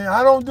car, man.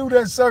 I don't do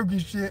that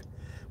circus shit.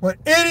 But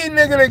any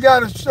nigga that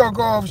got a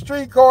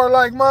street car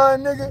like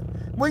mine, nigga,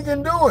 we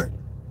can do it.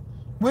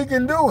 We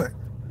can do it.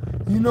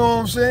 You know what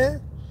I'm saying?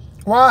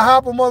 Why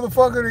hop a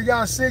motherfucker that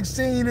got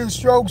 16 in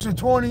strokes or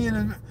 20 in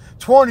the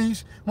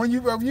 20s when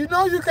you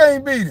know you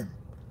can't beat him?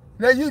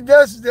 That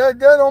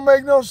don't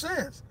make no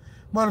sense.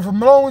 But if as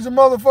long as a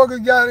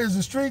motherfucker is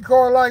a street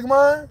car like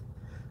mine,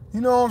 you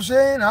know what I'm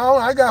saying?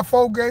 I got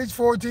 4 gates,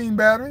 14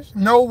 batteries,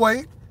 no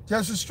weight,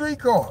 just a street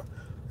car.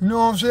 You know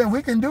what I'm saying?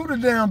 We can do the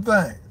damn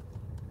thing.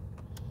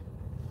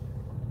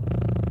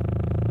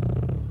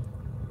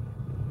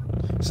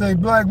 Say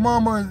Black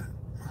Mamba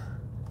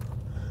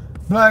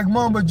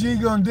G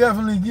gonna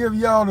definitely give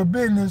y'all the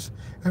business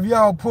if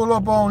y'all pull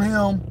up on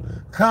him,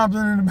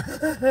 Compton in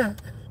the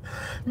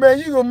man,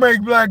 you gonna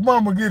make Black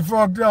Mamba get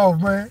fucked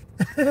off, man.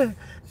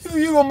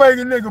 you gonna make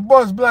a nigga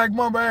bust Black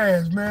Mamba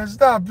ass, man.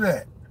 Stop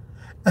that.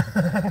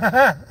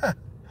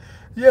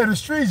 Yeah, the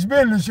streets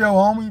been the show,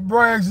 homie.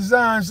 Bragg's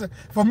Design.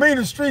 For me,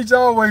 the streets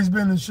always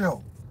been the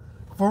show.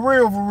 For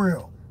real, for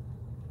real.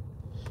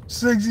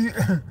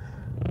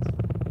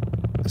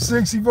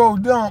 64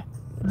 dump,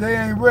 they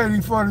ain't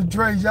ready for the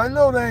trades. I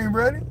know they ain't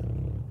ready.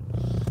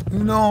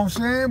 You know what I'm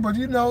saying? But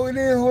you know, it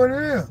is what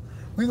it is.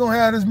 We gonna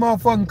have this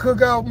motherfucking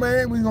cookout,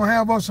 man. We gonna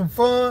have us some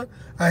fun,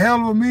 a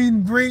hell of a meet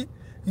and greet.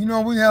 You know,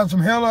 we gonna have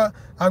some hell of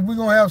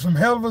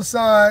a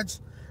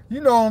sides.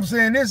 You know what I'm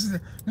saying? This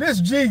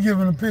G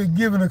giving a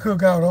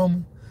cookout,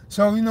 homie.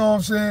 So you know what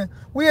I'm saying?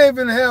 We ain't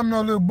finna have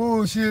no little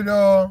bullshit, you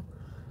know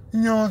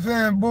what I'm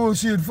saying,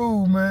 bullshit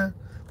food, man.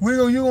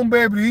 You gonna be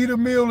able to eat a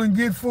meal and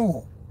get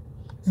full.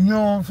 You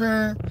know what I'm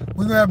saying?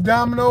 We gonna have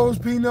dominoes,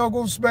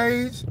 pinochle,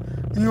 spades,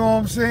 you know what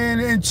I'm saying,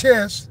 and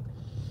chess.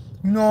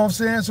 You know what I'm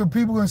saying? So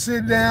people can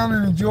sit down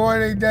and enjoy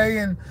their day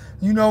and,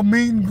 you know,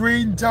 meet and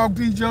greet and talk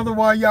to each other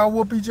while y'all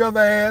whoop each other's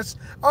ass.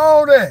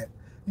 All that.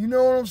 You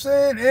know what I'm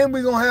saying? And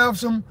we're going to have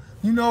some,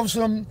 you know,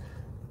 some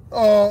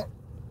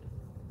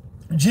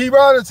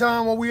G-Rider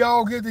time where we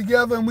all get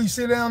together and we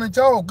sit down and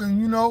talk and,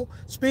 you know,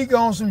 speak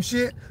on some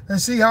shit and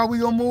see how we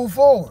going to move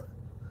forward.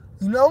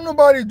 You know,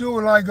 nobody do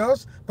it like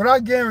us, but I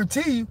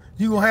guarantee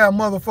you going to have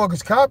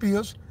motherfuckers copy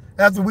us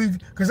after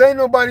because ain't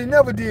nobody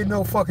never did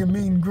no fucking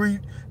meet and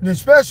greet, and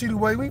especially the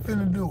way we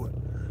finna do it.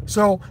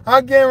 So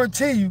I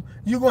guarantee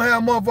you going to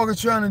have motherfuckers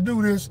trying to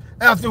do this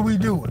after we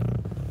do it.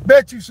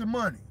 Bet you some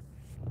money.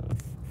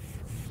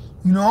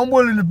 You know, I'm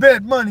willing to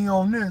bet money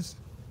on this.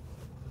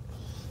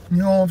 You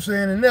know what I'm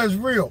saying? And that's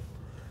real.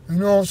 You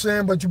know what I'm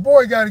saying? But your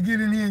boy got to get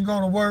in here and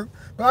go to work.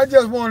 But I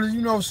just wanted to,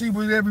 you know, see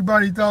what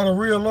everybody thought a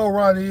real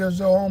lowrider is,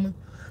 though, homie.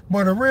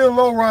 But a real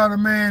lowrider,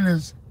 man,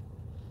 is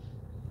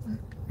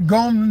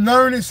going to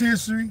learn his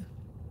history,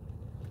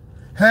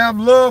 have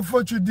love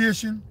for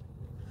tradition,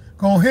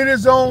 going to hit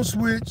his own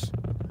switch,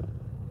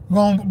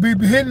 going to be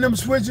hitting them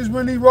switches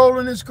when he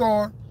rolling his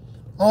car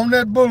on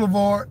that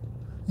boulevard.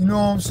 You know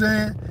what I'm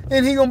saying?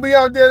 And he gonna be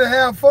out there to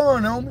have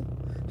fun, homie.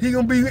 He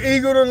gonna be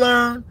eager to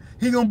learn.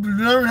 He gonna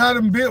learn how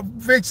to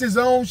fix his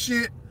own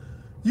shit.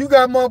 You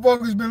got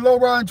motherfuckers been low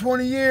riding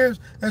 20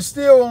 years and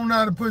still don't know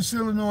how to put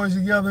solenoids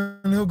together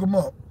and hook them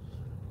up.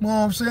 You know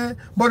what I'm saying?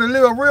 But a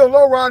real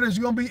low rider is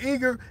gonna be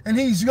eager and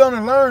he's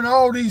gonna learn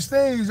all these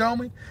things,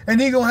 homie. And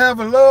he gonna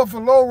have a love for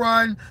low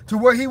riding to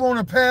where he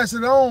wanna pass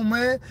it on,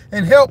 man,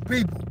 and help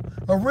people.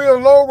 A real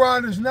low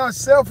rider is not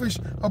selfish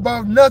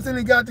about nothing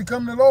that got to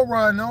come to low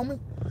riding, homie.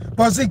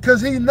 But see,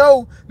 because he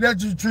know that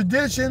the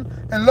tradition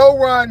and low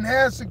riding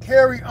has to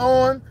carry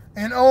on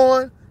and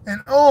on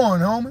and on,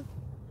 homie.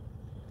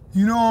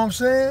 You know what I'm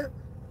saying?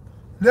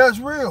 That's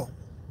real.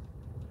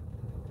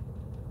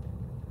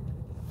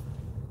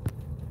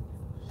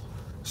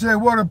 Say,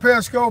 what a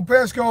Pesco?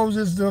 Pesco's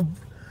is the,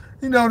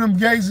 you know, them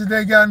gates that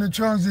they got in the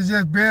trunks that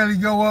just barely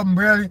go up and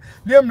barely,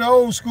 them the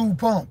old school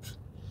pumps.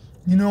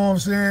 You know what I'm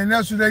saying?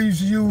 That's what they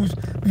used to use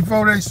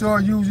before they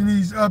started using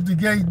these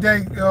up-to-date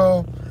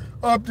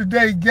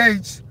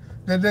gates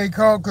that they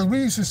call, because we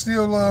used to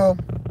steal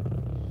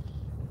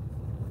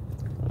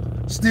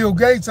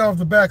gates off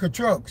the back of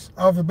trucks.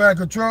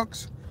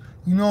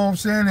 You know what I'm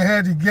saying? They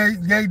had the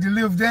gate to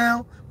lift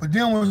down, but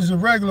then was the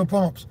regular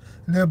pumps.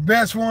 And the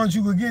best ones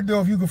you could get,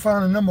 though, if you could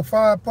find a number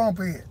 5 pump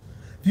head.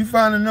 If you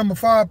find a number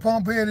 5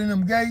 pump head in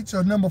them gates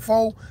or number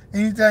 4,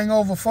 anything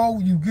over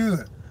 4, you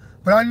good.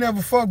 But I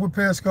never fuck with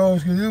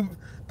Pescos because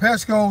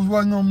Pescos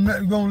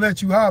wasn't gonna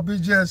let you hop.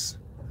 It's just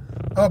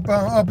up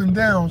and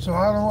down. So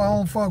I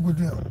don't fuck with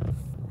them.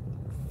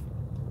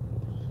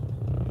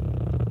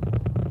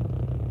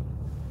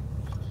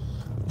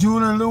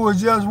 Julian Lewis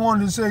just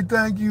wanted to say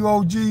thank you,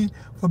 OG,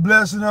 for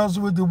blessing us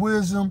with the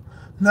wisdom,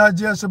 not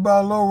just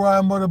about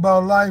lowriding, but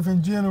about life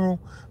in general.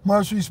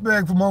 Much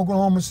respect from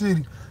Oklahoma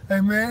City. Hey,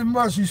 man,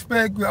 much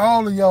respect with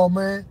all of y'all,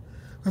 man.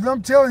 Because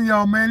I'm telling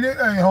y'all, man, hey,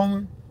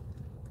 homie,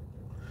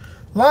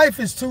 life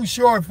is too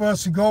short for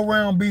us to go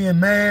around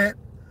being mad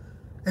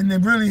and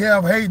then really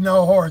have hate in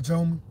our hearts,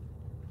 homie.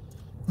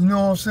 You know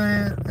what I'm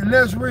saying? And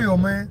that's real,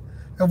 man.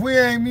 If we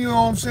ain't, you know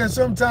what I'm saying,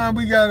 sometimes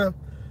we got to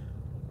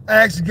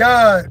ask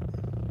God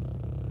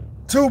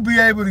to be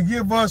able to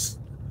give us,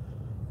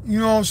 you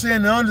know what I'm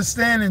saying, the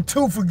understanding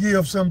to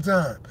forgive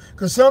sometimes.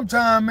 Because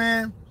sometimes,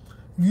 man,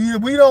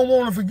 we don't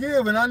want to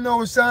forgive, and I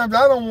know it's times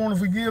I don't want to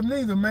forgive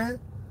neither, man.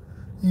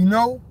 You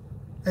know?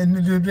 And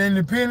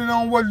depending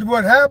on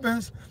what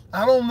happens,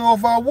 I don't know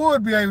if I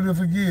would be able to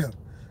forgive.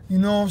 You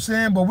know what I'm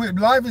saying? But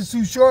life is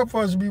too short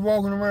for us to be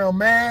walking around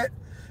mad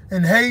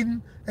and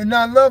hating and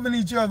not loving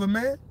each other,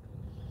 man.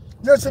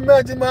 Just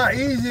imagine how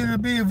easy it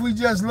would be if we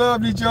just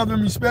loved each other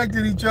and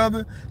respected each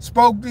other,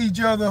 spoke to each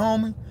other,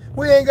 homie.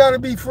 We ain't got to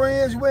be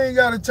friends. We ain't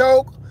got to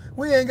talk.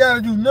 We ain't got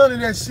to do none of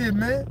that shit,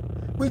 man.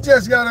 We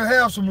just got to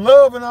have some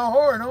love in our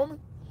heart, homie.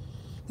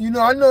 You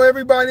know, I know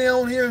everybody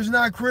on here is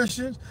not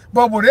Christians,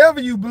 but whatever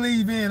you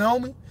believe in,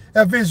 homie,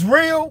 if it's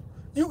real,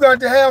 you got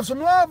to have some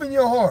love in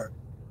your heart.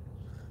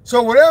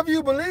 So whatever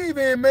you believe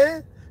in,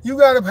 man, you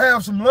got to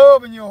have some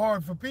love in your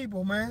heart for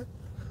people, man.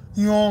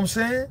 You know what I'm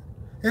saying?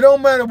 It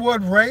don't matter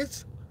what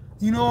race.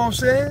 You know what I'm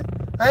saying?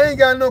 I ain't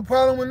got no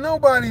problem with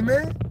nobody,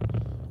 man.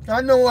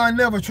 I know I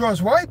never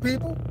trust white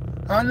people.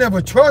 I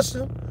never trust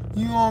them.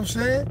 You know what I'm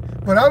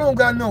saying? But I don't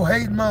got no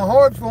hate in my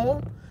heart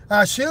for them.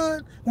 I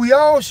should. We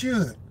all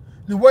should.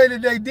 The way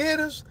that they did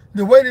us,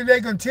 the way that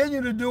they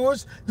continue to do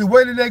us, the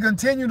way that they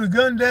continue to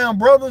gun down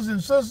brothers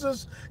and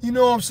sisters, you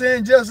know what I'm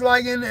saying, just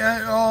like in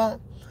the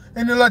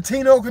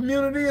Latino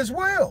community as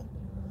well.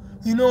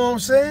 You know what I'm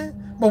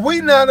saying? But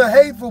we not a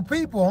hateful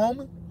people,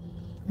 homie.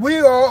 We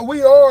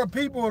are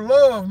people of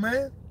love,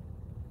 man.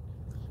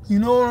 You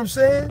know what I'm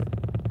saying?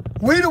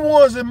 We the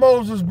ones that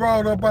Moses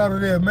brought up out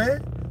of there,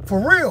 man. For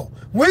real.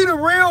 We the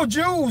real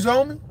Jews,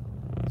 homie.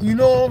 You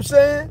know what I'm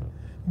saying?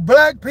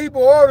 Black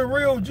people are the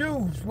real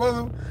Jews.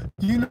 Whether,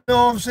 you know what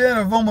I'm saying,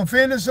 if I'm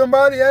offending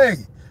somebody, hey,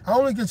 I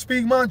only can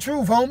speak my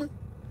truth, homie.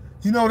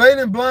 You know, they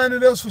done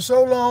blinded us for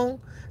so long,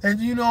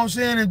 and you know what I'm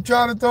saying, and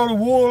try to throw the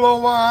wool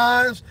over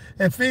our eyes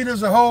and feed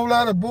us a whole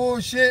lot of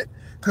bullshit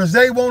because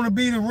they want to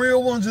be the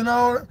real ones and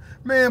all that.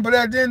 Man, but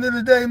at the end of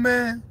the day,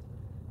 man,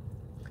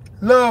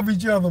 love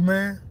each other,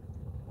 man.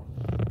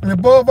 And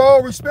above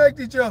all, respect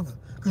each other.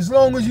 Because as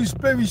long as you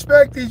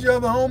respect each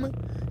other, homie,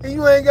 and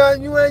you ain't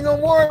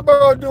gonna worry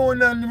about doing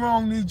nothing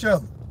wrong to each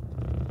other.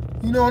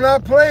 You know, and I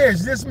pledge,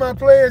 this is my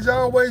pledge, I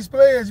always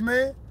pledge,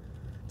 man,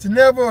 to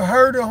never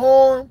hurt or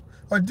harm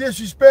or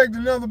disrespect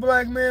another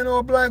black man or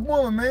a black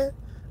woman, man.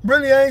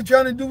 Really, I ain't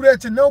trying to do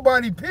that to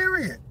nobody,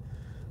 period.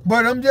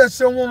 But I'm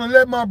just want to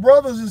let my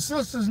brothers and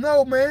sisters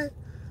know, man,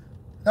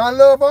 I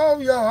love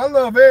all y'all. I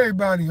love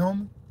everybody,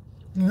 homie.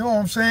 You know what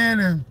I'm saying?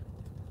 And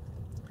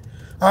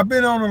I've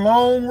been on a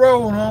long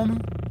road,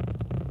 homie.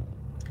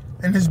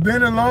 And it's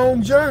been a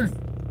long journey.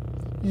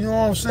 You know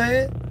what I'm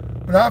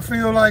saying? But I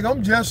feel like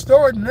I'm just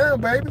starting now,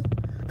 baby.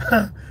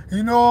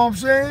 You know what I'm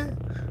saying?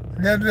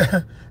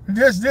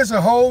 This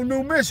a whole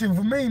new mission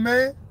for me,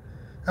 man.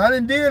 I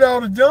done did all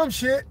the dumb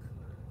shit.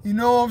 You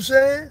know what I'm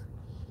saying?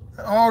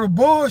 All the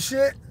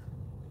bullshit,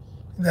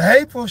 the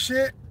hateful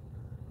shit.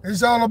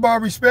 It's all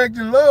about respect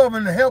and love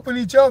and helping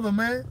each other,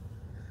 man.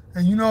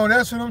 And you know,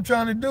 that's what I'm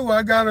trying to do.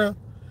 I gotta,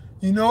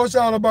 you know, it's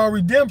all about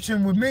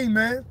redemption with me,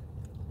 man.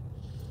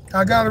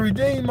 I gotta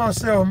redeem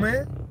myself,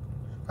 man.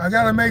 I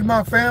gotta make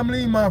my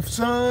family, my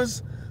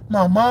sons,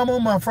 my mama,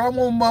 my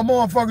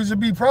motherfuckers to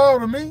be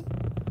proud of me.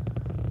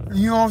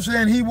 You know what I'm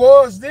saying? He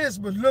was this,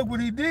 but look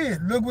what he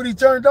did. Look what he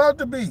turned out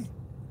to be.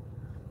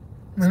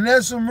 And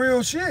that's some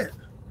real shit.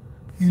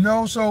 You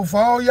know, so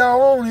for all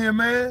y'all on here,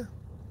 man,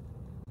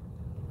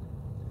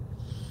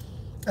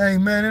 hey,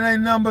 man, it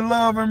ain't nothing but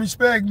love and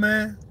respect,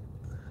 man.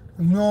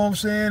 You know what I'm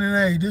saying? And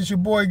hey, this your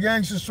boy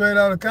Gangster straight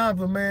out of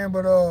Compton, man.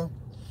 But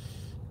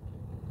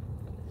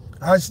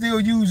I still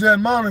use that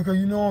moniker,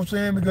 you know what I'm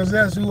saying, because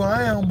that's who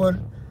I am. But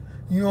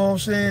you know what I'm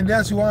saying?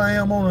 That's who I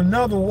am on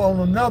another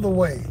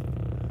way.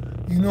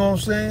 You know what I'm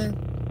saying?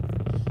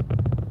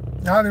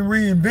 I done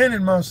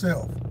reinvented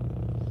myself.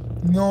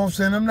 You know what I'm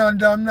saying? I'm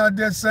not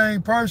that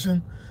same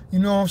person. You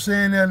know what I'm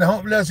saying? That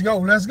let's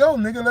go,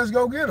 nigga, let's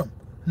go get them.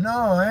 No,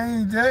 I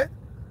ain't that.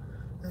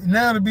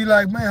 Now to be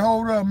like, man,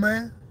 hold up,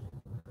 man.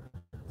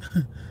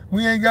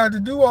 We ain't got to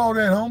do all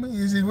that, homie.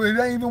 It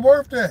ain't even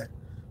worth that.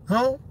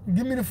 Huh?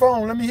 Give me the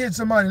phone. Let me hit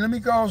somebody. Let me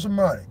call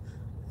somebody.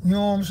 You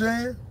know what I'm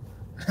saying?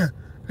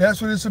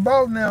 That's what it's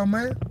about now,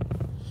 man.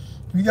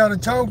 You got to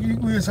talk.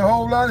 It's a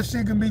whole lot of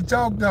shit can be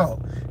talked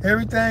about.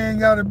 Everything ain't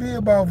got to be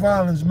about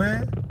violence,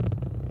 man.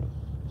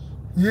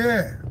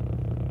 Yeah.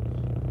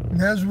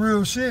 That's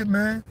real shit,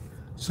 man.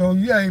 So,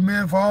 yeah,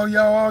 man, for all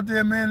y'all out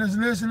there, man, that's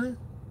listening,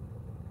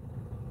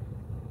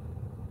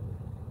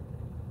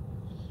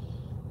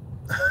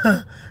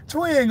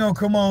 Twin ain't gonna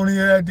come on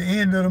here at the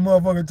end of the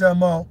motherfucker talking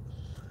about,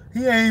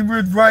 he ain't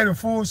write a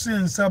full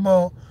sentence talking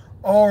about,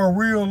 or a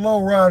real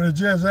lowrider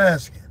just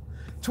asking.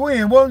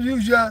 Twin, what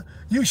you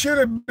should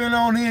have been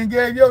on here and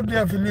gave your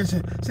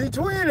definition. See,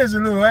 Twin is a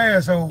little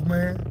asshole,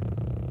 man.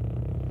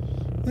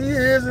 He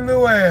is a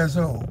little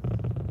asshole.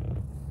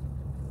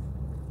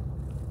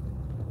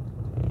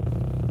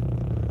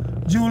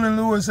 Julian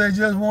Lewis say,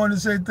 just wanted to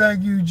say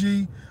thank you,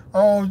 G.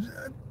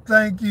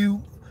 Thank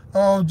you,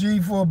 all G,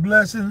 for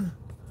blessing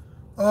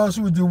us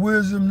with the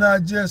wisdom,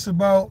 not just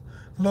about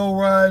low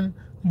riding,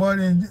 but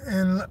in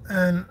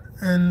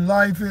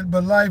life,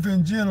 but life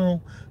in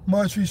general.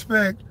 Much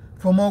respect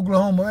from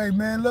Oklahoma. Hey,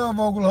 man, love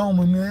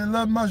Oklahoma, man.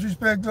 Much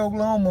respect to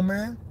Oklahoma,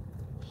 man.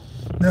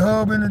 The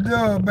hub and the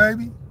dub,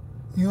 baby.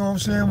 You know what I'm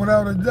saying?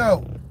 Without a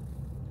doubt.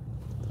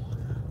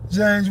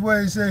 James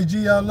Wade says,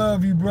 G, I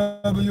love you,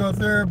 brother. Your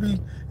therapy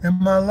and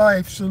my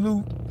life.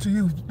 Salute to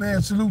you,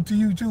 man. Salute to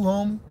you too,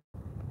 homie.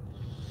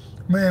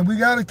 Man, we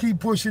got to keep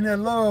pushing that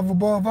love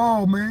above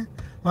all, man.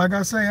 Like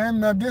I say,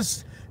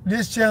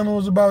 this channel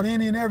is about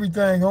any and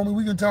everything, homie.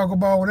 We can talk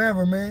about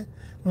whatever, man.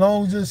 As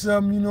long as it's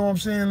something, you know what I'm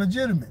saying,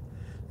 legitimate.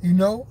 You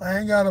know, I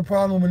ain't got a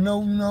problem with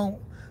nothing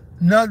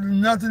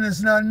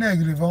that's not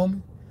negative,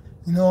 homie.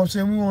 You know what I'm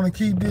saying? We want to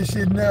keep this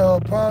shit now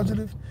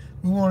positive.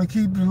 We want to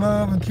keep the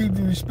love and keep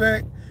the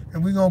respect,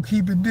 and we going to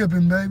keep it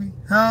dipping, baby.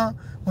 Huh?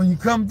 When you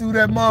come through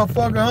that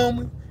motherfucker,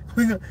 homie,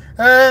 we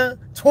gonna,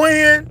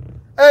 twin,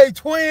 hey,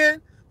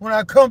 twin, when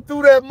I come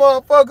through that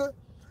motherfucker,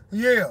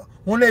 yeah,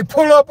 when they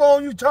pull up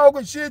on you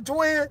talking shit,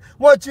 twin,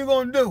 what you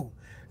gonna do?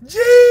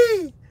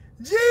 G!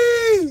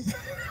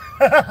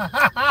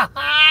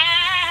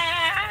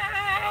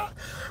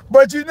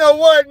 But you know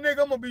what,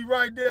 nigga? I'm gonna be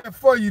right there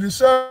for you to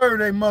serve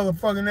that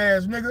motherfucking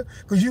ass, nigga.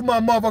 Cause you my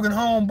motherfucking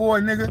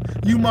homeboy,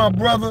 nigga. You my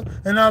brother,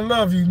 and I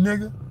love you,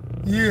 nigga.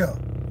 Yeah,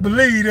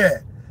 believe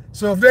that.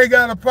 So if they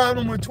got a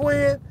problem with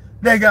Twin,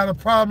 they got a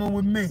problem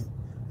with me.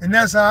 And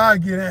that's how I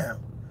get out.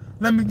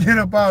 Let me get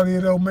up out of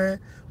here, though, man.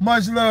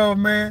 Much love,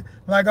 man.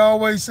 Like I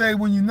always say,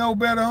 when you know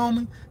better,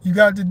 homie, you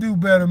got to do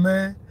better,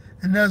 man.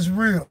 And that's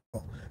real.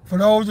 For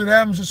those that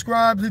haven't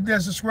subscribed, hit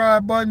that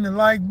subscribe button, the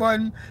like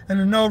button, and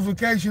the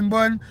notification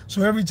button.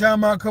 So every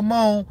time I come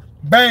on,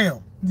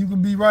 bam, you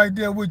can be right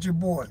there with your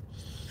boy.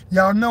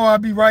 Y'all know I'll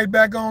be right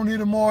back on here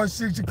tomorrow at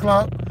 6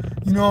 o'clock.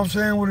 You know what I'm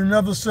saying? With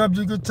another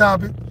subject or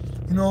topic.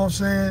 You know what I'm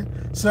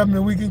saying? Something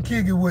that we can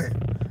kick it with.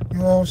 You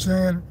know what I'm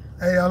saying?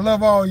 Hey, I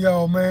love all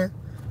y'all, man.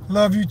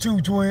 Love you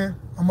too, twin.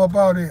 I'm up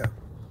out here.